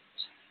happens.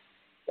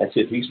 That's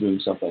if he's doing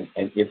something,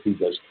 and if he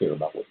does care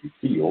about what you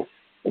feel,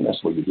 then that's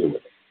the way you deal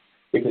with it.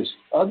 Because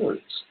other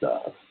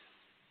stuff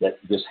that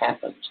just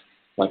happens,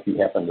 like you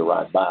happen to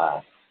ride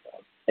by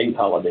a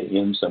Holiday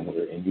Inn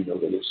somewhere, and you know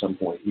that at some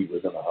point he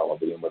was in a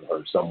Holiday Inn with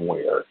her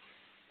somewhere,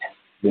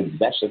 then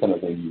that's the kind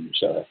of thing you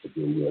yourself have to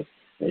deal with.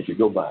 And as you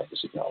go by,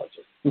 just acknowledge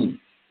it.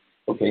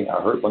 Okay,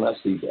 I hurt when I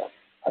see that.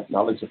 I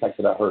acknowledge the fact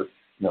that I hurt.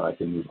 Now I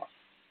can move on.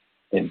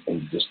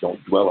 And just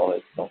don't dwell on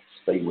it. Don't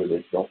stay with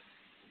it. Don't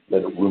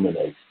let it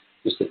ruminate.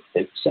 Just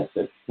accept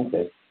it.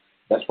 Okay,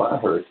 that's why I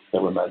hurt.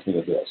 That reminds me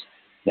of this.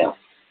 Now,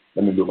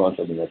 let me move on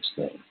to the next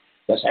thing.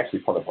 That's actually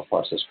part of a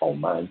process called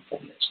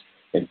mindfulness.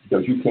 And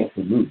because you can't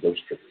remove those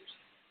triggers.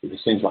 Because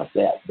things like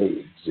that, they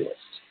exist.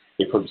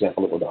 If, for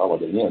example, it were the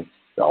Holiday Inn,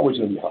 they're always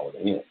going to be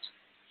Holiday Inns.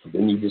 So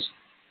then you just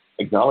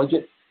acknowledge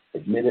it,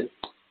 admit it,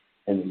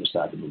 and then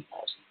decide to move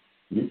past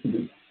it. You can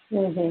do that.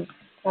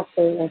 Mm-hmm.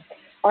 Absolutely.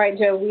 All right,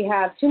 Joe, we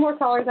have two more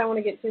callers I want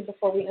to get to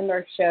before we end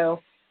our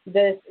show.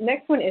 This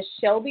next one is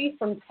Shelby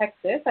from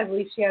Texas. I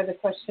believe she has a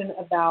question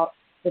about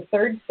the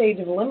third stage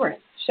of limerence.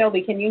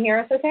 Shelby, can you hear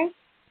us okay?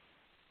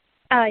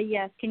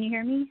 Yes. Can you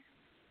hear me?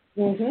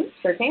 Mm-hmm.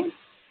 Sure can.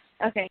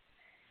 Okay.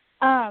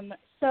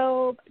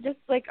 So just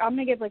like I'm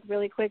going to give like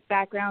really quick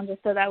background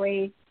just so that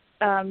way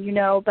you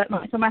know. But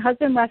my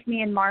husband left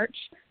me in March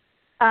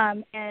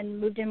and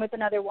moved in with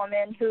another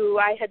woman who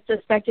I had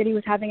suspected he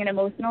was having an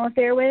emotional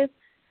affair with.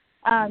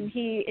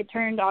 It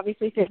turned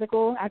obviously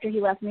physical after he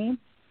left me.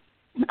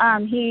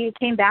 He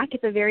came back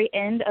at the very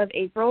end of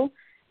April,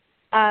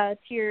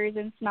 tears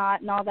and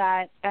snot and all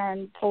that,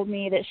 and told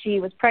me that she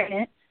was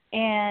pregnant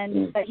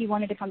and that he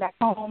wanted to come back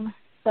home.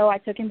 So I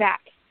took him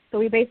back. So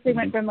we basically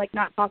went from like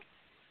not talking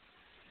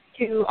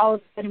to all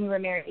of a sudden we were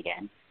married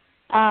again.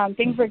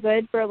 Things were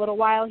good for a little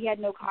while. He had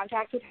no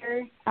contact with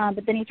her,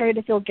 but then he started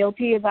to feel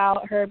guilty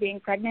about her being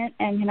pregnant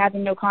and him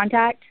having no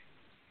contact.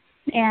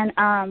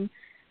 And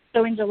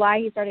so in July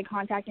he started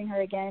contacting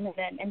her again and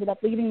then ended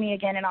up leaving me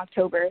again in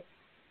October.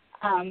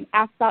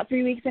 After about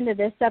 3 weeks into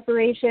this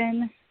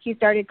separation, he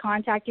started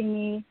contacting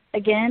me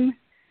again,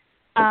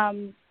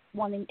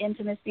 wanting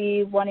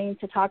intimacy, wanting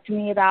to talk to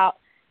me about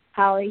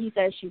how he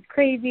says she's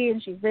crazy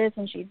and she's this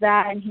and she's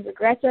that, and he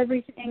regrets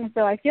everything.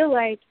 So I feel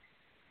like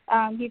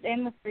he's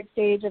in the third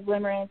stage of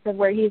limerence, of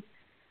where he's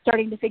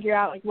starting to figure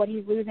out like what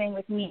he's losing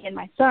with me and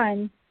my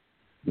son.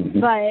 Mm-hmm.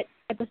 But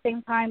at the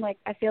same time, like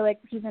I feel like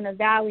he's in a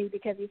valley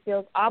because he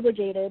feels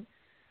obligated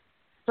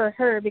for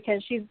her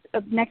because she's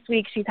next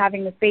week she's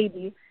having this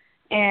baby,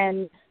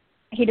 and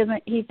he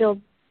feels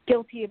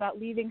guilty about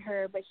leaving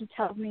her, but he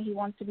tells me he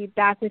wants to be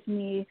back with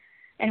me,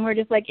 and we're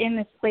just like in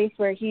this place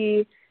where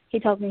he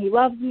tells me he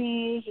loves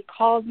me. He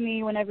calls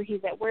me whenever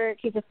he's at work.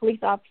 He's a police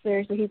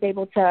officer, so he's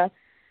able to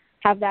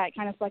have that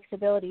kind of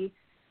flexibility.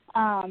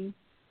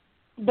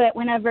 But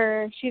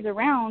whenever she's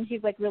around,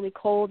 he's like really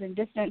cold and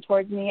distant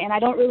towards me, and I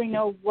don't really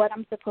know what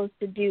I'm supposed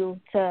to do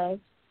to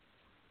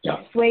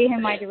sway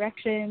him my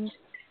direction.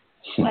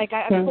 Like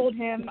I've told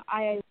him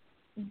I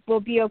will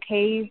be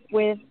okay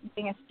with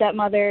being a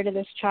stepmother to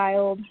this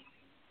child.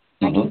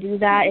 I can do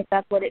that if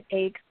that's what it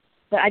takes,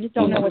 but I just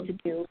don't know what to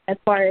do as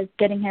far as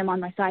getting him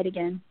on my side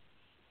again.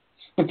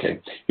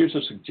 Okay, here's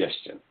a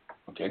suggestion,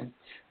 okay?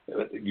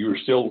 You're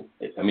still,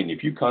 I mean,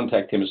 if you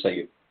contact him and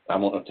say, I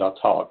want to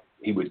talk,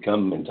 he would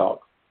come and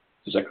talk.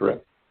 Is that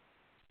correct?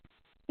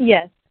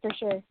 Yes, for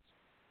sure.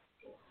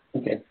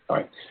 Okay, all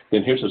right.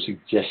 Then here's a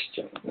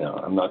suggestion. Now,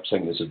 I'm not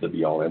saying this is the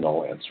be-all,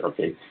 end-all answer,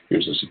 okay?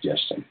 Here's a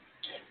suggestion.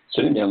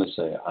 Sit him down and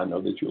say, I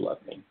know that you love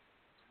me,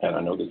 and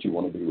I know that you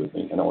want to be with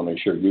me, and I want to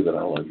assure you that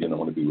I love you and I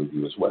want to be with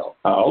you as well.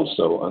 I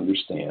also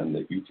understand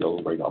that you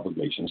feel great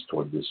obligations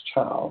toward this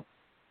child,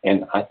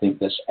 and I think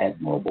that's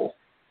admirable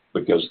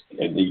because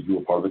indeed you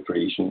are part of the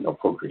creation, or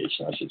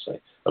procreation, I should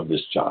say, of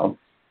this child.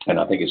 And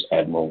I think it's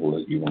admirable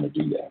that you want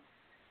to do that.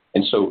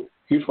 And so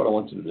here's what I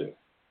want you to do.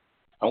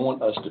 I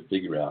want us to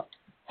figure out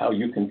how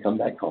you can come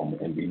back home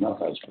and be my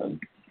husband,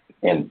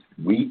 and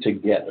we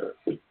together,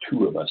 the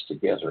two of us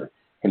together,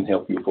 can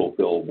help you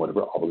fulfill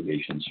whatever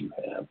obligations you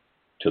have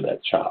to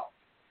that child.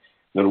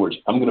 In other words,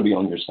 I'm going to be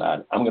on your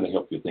side. I'm going to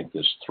help you think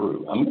this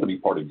through. I'm going to be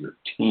part of your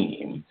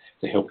team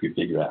to help you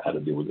figure out how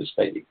to deal with this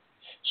baby.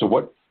 So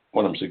what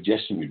I'm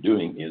suggesting you're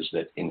doing is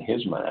that in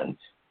his mind,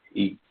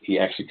 he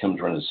actually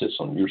comes around and sits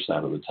on your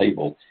side of the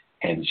table,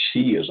 and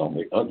she is on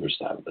the other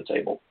side of the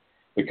table,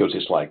 because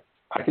it's like,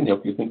 I can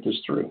help you think this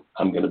through.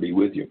 I'm going to be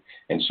with you.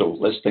 And so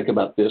let's think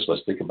about this.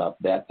 Let's think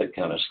about that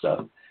kind of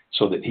stuff,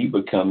 so that he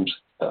becomes,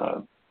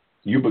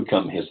 you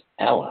become his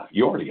ally.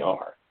 You already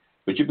are,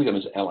 but you become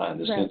his ally in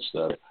the sense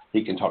that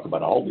he can talk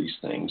about all these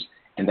things,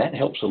 and that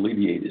helps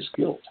alleviate his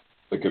guilt,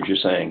 because you're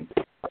saying,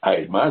 I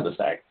admire the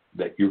fact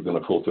that you're going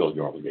to fulfill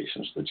your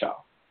obligations to the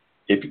child,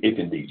 if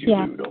indeed you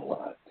do, don't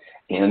lie.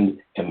 And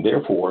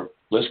therefore,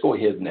 let's go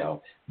ahead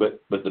now.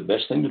 But the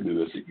best thing to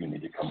do is that you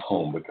need to come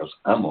home, because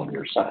I'm on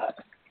your side.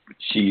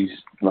 She's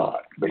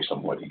not, based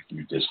on what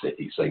you just said,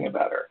 he's saying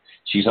about her.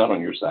 She's not on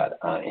your side.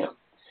 I am.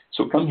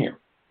 So come here,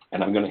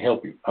 and I'm going to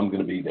help you. I'm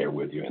going to be there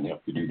with you and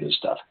help you do this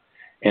stuff.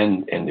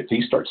 And if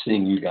he starts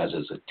seeing you guys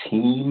as a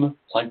team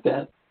like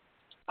that,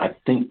 I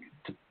think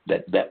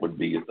that would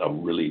be a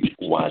really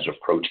wise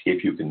approach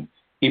if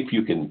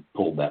you can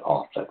pull that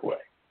off that way.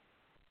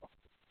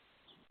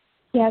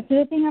 Yeah, so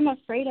the thing I'm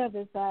afraid of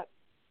is that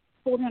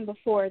I told him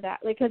before that,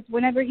 like, because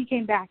whenever he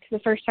came back the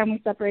first time we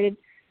separated,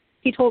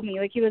 he told me,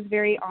 like, he was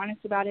very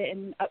honest about it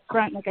and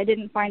upfront, like, I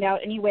didn't find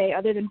out any way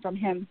other than from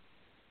him.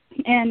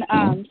 And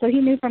so he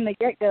knew from the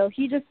get-go.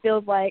 He just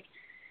feels like,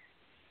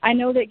 I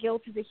know that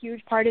guilt is a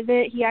huge part of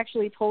it. He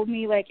actually told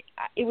me, like,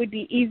 it would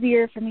be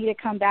easier for me to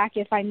come back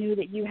if I knew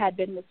that you had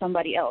been with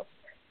somebody else.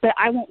 But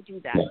I won't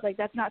do that. Like,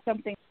 that's not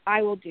something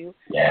I will do.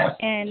 Yeah.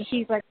 And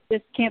he's like, I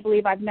just can't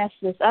believe I've messed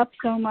this up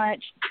so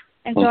much.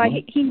 And so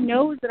he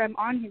knows that I'm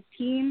on his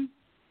team,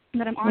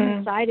 that I'm on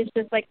his side. It's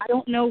just like, I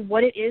don't know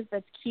what it is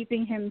that's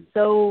keeping him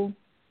so,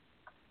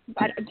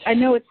 I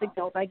know it's the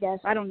guilt, I guess.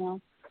 I don't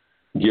know.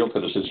 Guilt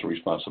is a sense of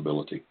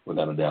responsibility,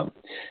 without a doubt.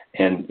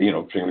 And,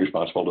 being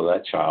responsible to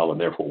that child,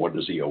 and therefore what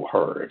does he owe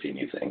her, if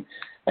anything?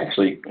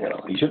 Actually,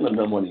 he shouldn't have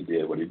done what he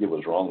did. What he did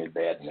was wrong and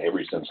bad in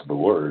every sense of the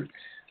word.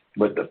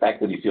 But the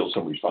fact that he feels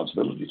some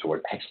responsibility toward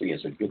it actually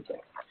is a good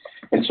thing.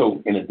 And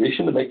so in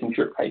addition to making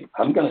sure, hey,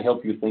 I'm going to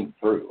help you think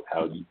through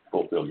how you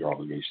fulfill your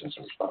obligations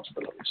and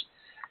responsibilities,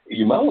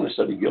 you might want to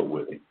study guilt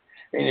with him.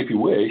 And if you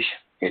wish,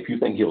 if you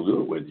think he'll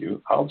do it with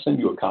you, I'll send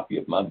you a copy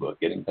of my book,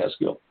 Getting Past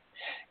Guilt.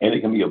 And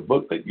it can be a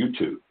book that you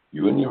two,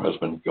 you and your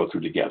husband, go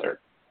through together.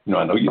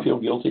 I know you feel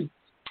guilty,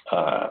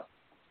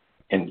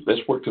 and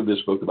let's work through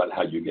this book about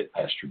how you get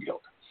past your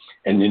guilt.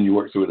 And then you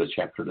work through it a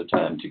chapter at a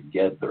time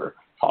together,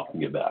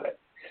 talking about it.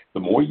 The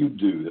more you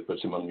do that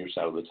puts him on your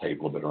side of the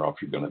table, the better off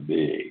you're going to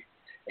be.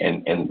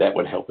 And that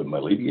would help him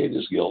alleviate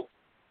his guilt,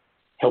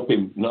 help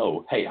him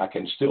know, hey, I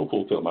can still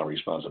fulfill my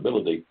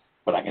responsibility,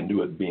 but I can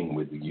do it being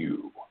with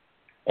you.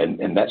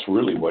 And that's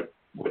really what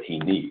he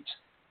needs.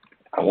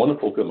 I want to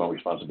fulfill my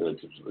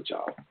responsibilities to the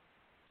child.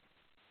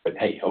 But,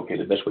 hey, okay,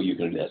 the best way you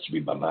can do that is to be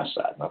by my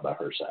side, not by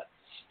her side.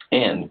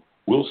 And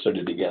we'll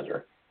study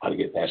together how to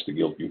get past the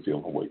guilt you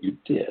feel for what you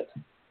did.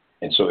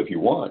 And so if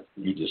you want,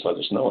 you just let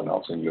us know, and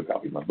I'll send you a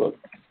copy of my book,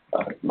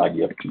 my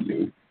gift to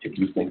you, if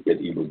you think that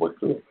he would work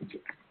through it with you.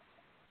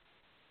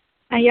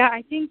 Yeah,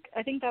 I think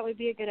that would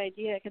be a good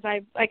idea,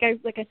 because like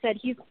I said,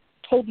 he's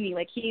told me,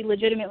 like, he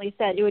legitimately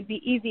said it would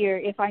be easier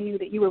if I knew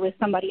that you were with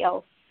somebody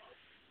else.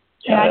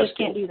 Yeah, and I just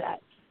can't do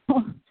that.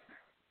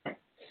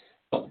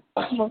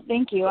 Well,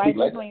 thank you. I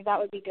definitely, that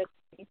would be good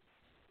for me.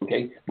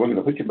 Okay, we're going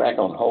to put you back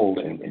on hold,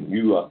 and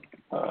you, I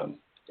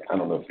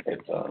don't know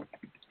if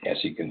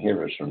Cassie can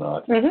hear us or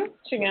not.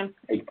 She can.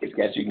 Hey, if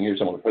Cassie can hear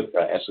us, I'm going to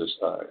ask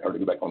her to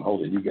go back on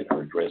hold, and you get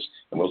her address,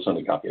 and we'll send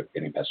a copy of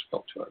Getting Past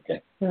Guilt to her,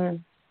 okay?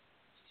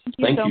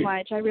 Thank you so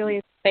much. I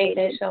really appreciate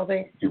it.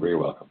 Shelby. You're very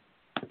welcome.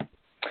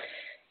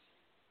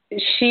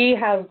 She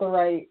has the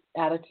right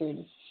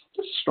attitude.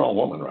 That's a strong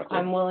woman right there.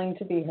 I'm willing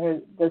to be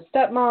the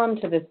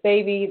stepmom to this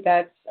baby.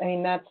 That's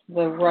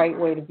the right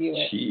way to view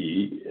it.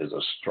 She is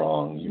a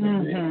strong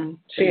human being.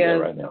 She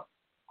is. Right now.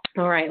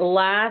 All right.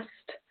 Last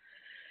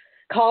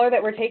caller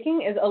that we're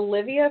taking is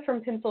Olivia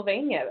from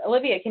Pennsylvania.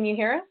 Olivia, can you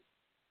hear us?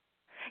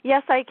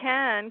 Yes, I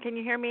can. Can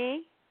you hear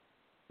me?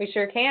 We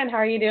sure can. How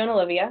are you doing,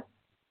 Olivia?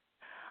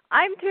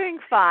 I'm doing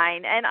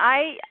fine, and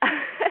I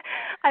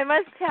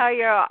must tell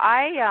you,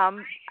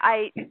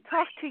 I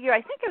talked to you.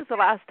 I think it was the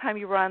last time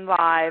you were on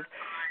live,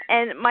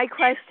 and my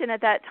question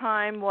at that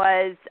time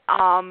was,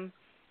 how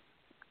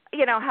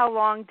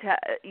long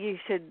you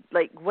should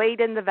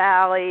wait in the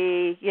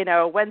valley.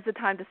 When's the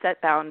time to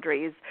set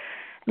boundaries?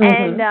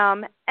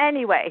 And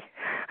anyway,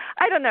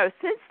 I don't know.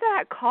 Since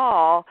that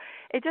call,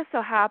 it just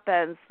so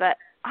happens that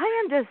I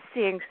am just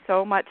seeing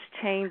so much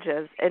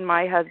changes in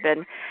my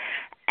husband,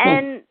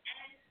 and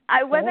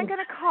I wasn't going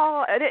to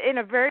call it in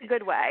a very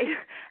good way.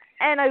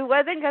 and I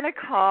wasn't going to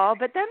call,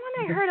 but then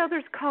when I heard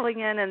others calling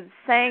in and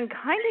saying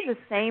kind of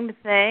the same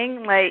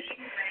thing, like,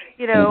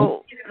 you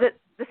know,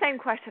 the same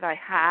question I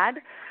had,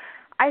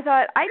 I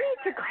thought I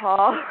need to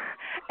call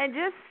and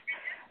just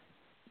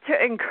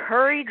to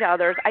encourage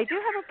others. I do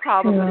have a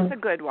problem, but it's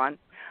a good one.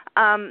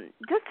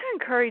 Just to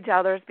encourage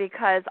others,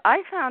 because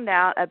I found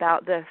out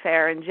about the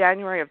affair in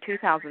January of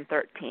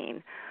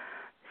 2013.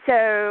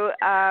 So,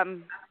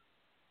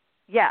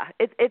 yeah,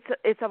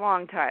 it's a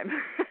long time.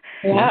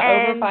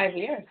 Yeah, over 5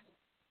 years.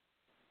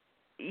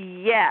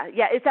 Yeah,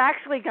 it's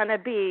actually going to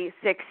be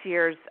 6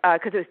 years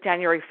because it was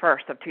January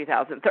 1st of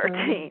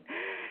 2013.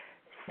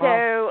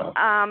 So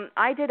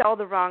I did all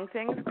the wrong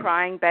things,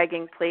 crying,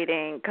 begging,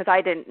 pleading, because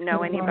I didn't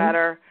know any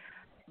better.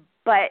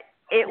 But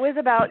it was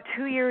about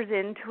 2 years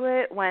into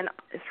it when,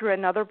 through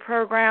another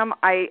program,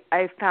 I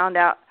found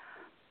out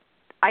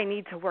I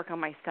need to work on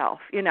myself,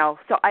 you know.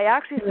 So I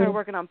actually started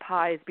working on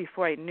pies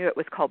before I knew it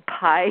was called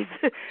pies.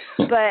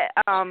 But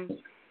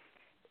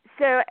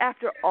so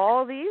after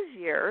all these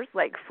years,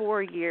 like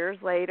 4 years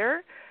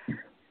later,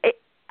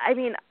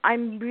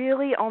 I'm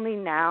really only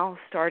now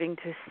starting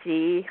to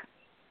see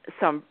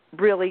some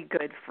really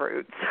good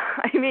fruits.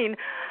 I mean,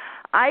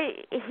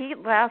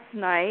 last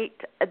night,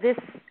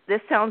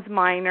 this sounds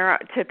minor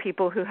to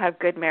people who have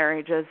good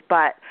marriages,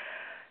 but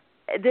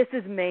this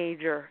is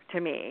major to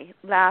me.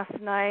 Last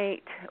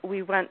night,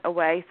 we went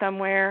away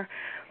somewhere,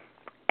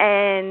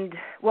 and,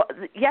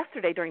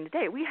 yesterday during the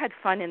day, we had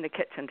fun in the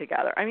kitchen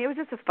together. I mean, it was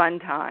just a fun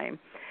time.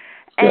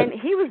 And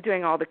he was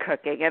doing all the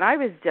cooking, and I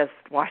was just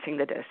washing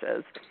the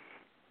dishes.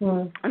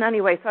 And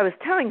anyway, so I was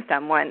telling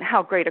someone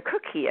how great a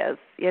cook he is,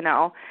 you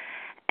know,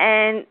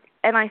 and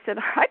I said,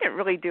 I didn't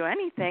really do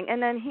anything.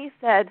 And then he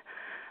said,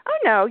 oh,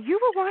 no, you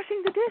were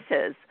washing the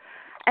dishes.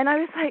 And I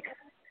was like,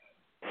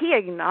 he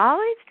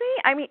acknowledged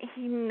me? I mean,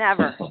 he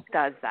never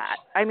does that.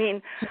 I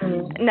mean,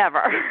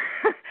 never.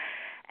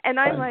 And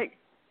I'm like,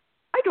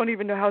 I don't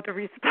even know how to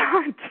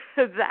respond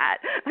to that.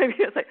 I mean,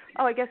 it's like,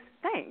 oh, I guess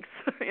thanks,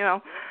 you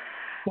know.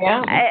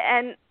 Yeah.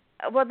 And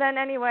well, then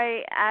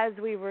anyway, as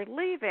we were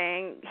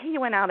leaving, he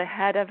went out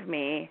ahead of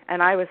me,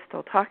 and I was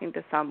still talking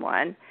to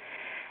someone.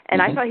 And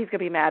I thought he was going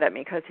to be mad at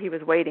me because he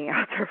was waiting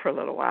out there for a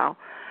little while.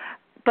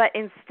 But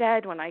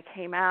instead, when I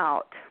came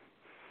out,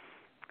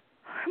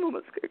 I'm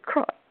almost going to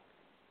cry.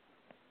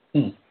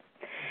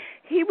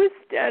 He was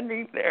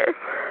standing there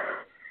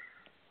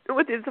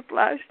with his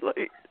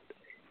flashlight.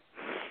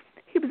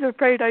 He was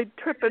afraid I'd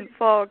trip and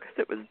fall because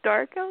it was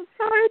dark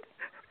outside.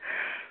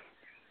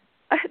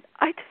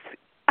 I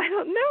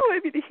don't know. I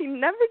mean, he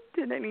never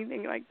did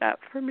anything like that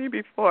for me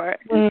before.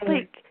 It's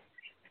like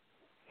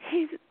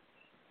he's,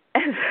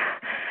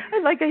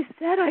 and like I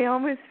said, I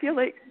almost feel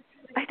like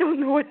I don't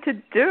know what to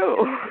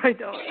do. I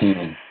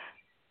don't.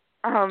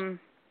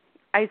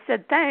 I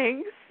said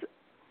thanks,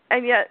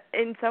 and yet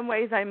in some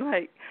ways I'm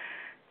like,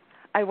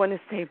 I want to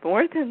say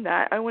more than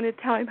that. I want to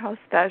tell him how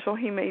special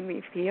he made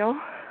me feel.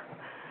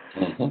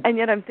 And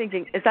yet I'm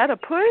thinking, is that a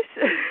push?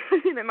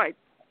 In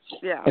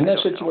that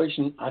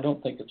situation, I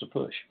don't think it's a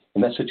push.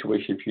 In that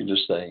situation, if you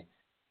just say,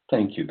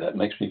 thank you, that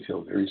makes me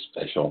feel very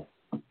special,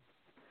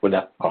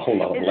 without a whole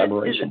lot of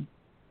elaboration.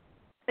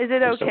 Is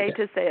it okay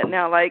to say it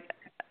now, like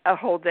a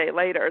whole day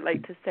later,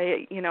 like to say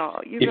it, you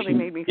know, you really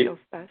made me feel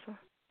special?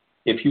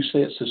 If you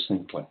say it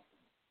succinctly,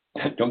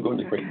 don't go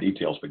into great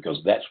details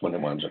because that's when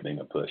it winds up being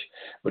a push.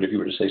 But if you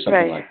were to say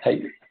something like,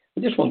 hey, I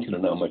just want you to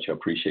know how much I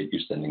appreciate you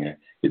standing there.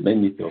 It made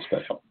me feel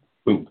special.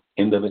 Boom.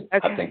 End of it.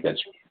 Okay. I think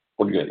that's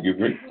pretty good. You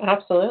agree?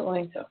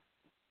 Absolutely. Yeah.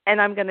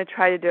 And I'm going to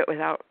try to do it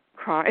without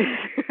crying.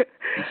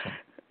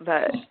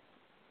 But,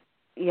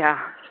 yeah.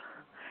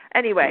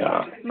 Anyway,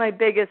 my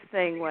biggest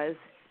thing was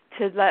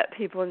to let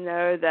people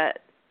know that,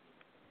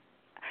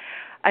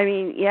 I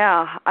mean,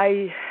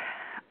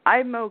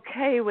 I'm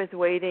okay with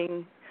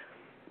waiting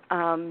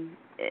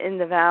in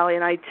the valley,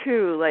 and I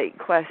too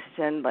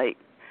question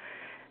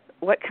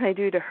what can I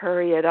do to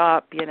hurry it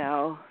up, you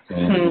know?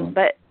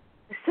 But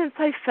since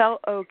I felt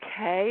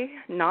okay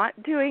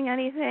not doing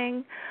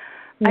anything,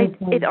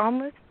 it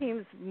almost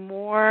seems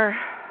more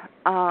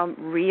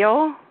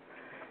real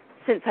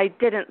since I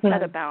didn't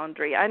set a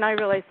boundary. And I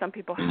realize some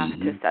people have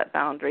to set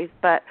boundaries,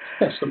 but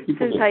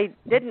since I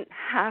didn't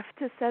have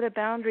to set a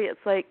boundary, it's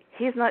like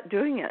he's not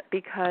doing it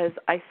because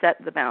I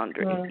set the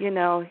boundary, you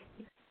know?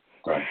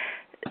 Right.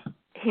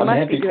 He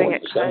must be doing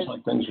it. It sounds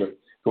like things are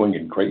going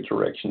in great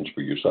directions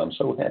for you, so I'm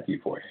so happy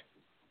for you.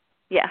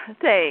 Yeah,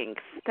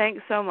 thanks.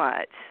 Thanks so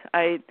much.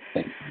 Thank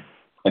you.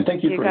 And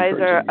thank you for guys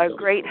are a me.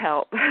 great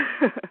help.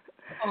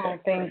 Oh,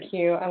 thank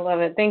you. I love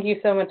it. Thank you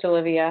so much,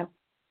 Olivia.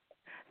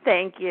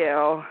 Thank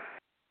you.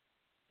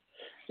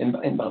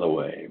 And by the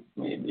way,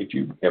 if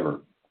you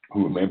ever,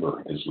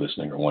 whomever is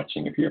listening or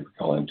watching, if you ever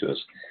call into us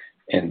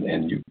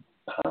and you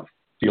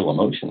feel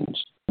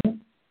emotions,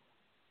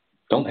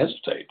 don't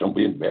hesitate. Don't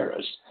be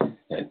embarrassed.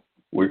 And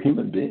we're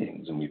human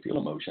beings and we feel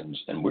emotions,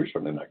 and we're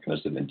certainly not going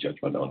to sit in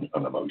judgment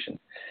on emotion.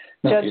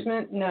 Now,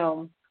 judgment?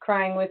 No.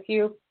 Crying with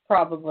you?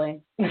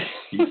 Probably.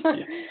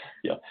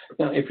 Yeah.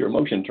 Now, if your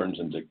emotion turns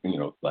into,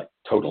 like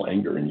total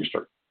anger and you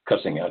start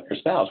cussing out your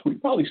spouse,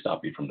 we'd probably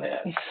stop you from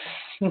that.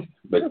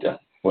 But,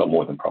 well,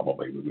 more than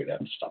probably, we would have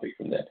to stop you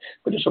from that.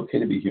 But it's okay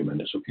to be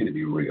human. It's okay to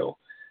be real.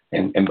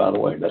 And by the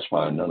way, that's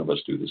why none of us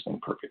do this thing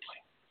perfectly.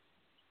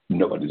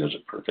 Nobody does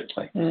it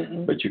perfectly,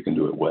 but you can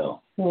do it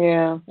well.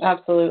 Yeah,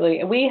 absolutely.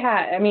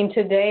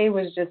 Today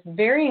was just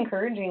very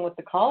encouraging with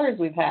the callers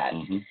we've had.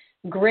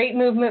 Great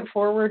movement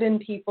forward in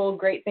people,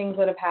 great things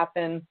that have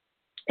happened.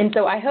 And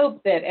so I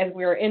hope that as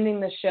we are ending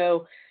the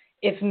show,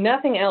 if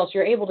nothing else,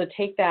 you're able to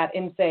take that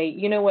and say,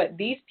 you know what,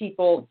 these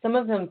people, some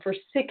of them for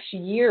 6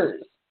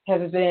 years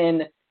have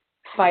been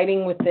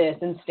fighting with this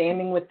and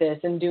standing with this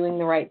and doing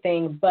the right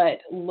thing, but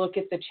look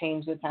at the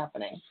change that's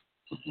happening.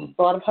 It's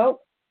a lot of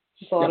hope.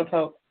 It's a lot of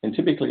hope. And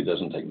typically it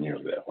doesn't take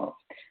nearly that long.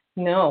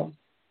 No.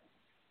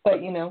 But,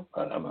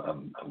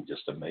 I'm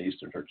just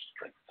amazed at her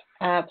strength.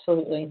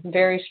 Absolutely.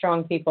 Very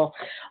strong people.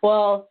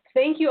 Well,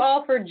 thank you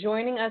all for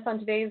joining us on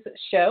today's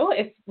show.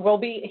 We'll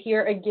be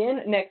here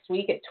again next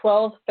week at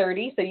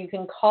 12:30, so you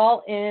can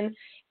call in,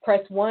 press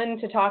 1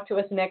 to talk to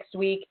us next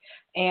week,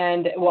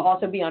 and we'll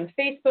also be on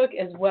Facebook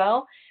as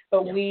well.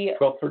 But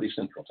 12:30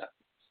 Central Time.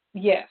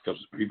 Yes.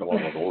 Because people all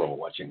over the world are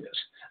watching this.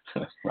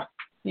 Right.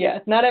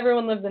 Yes. Not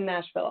everyone lives in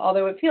Nashville,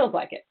 although it feels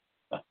like it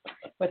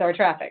with our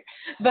traffic.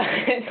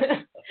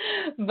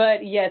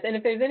 But yes, and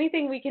if there's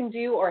anything we can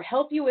do or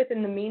help you with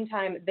in the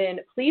meantime, then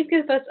please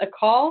give us a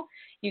call.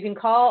 You can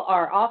call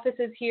our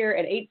offices here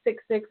at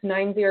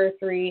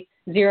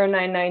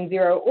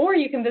 866-903-0990, or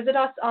you can visit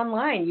us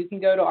online. You can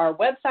go to our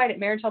website at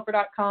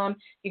marriagehelper.com.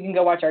 You can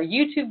go watch our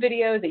YouTube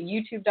videos at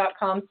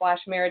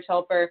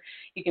youtube.com/marriagehelper.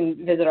 You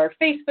can visit our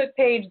Facebook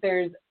page.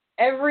 There's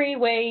every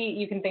way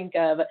you can think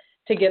of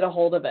to get a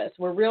hold of us.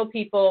 We're real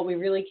people. We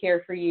really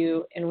care for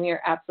you, and we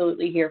are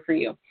absolutely here for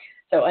you.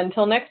 So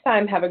until next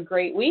time, have a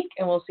great week,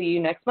 and we'll see you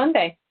next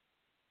Monday.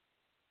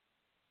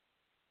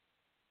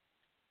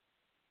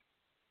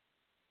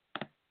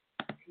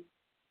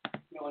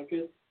 You like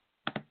it?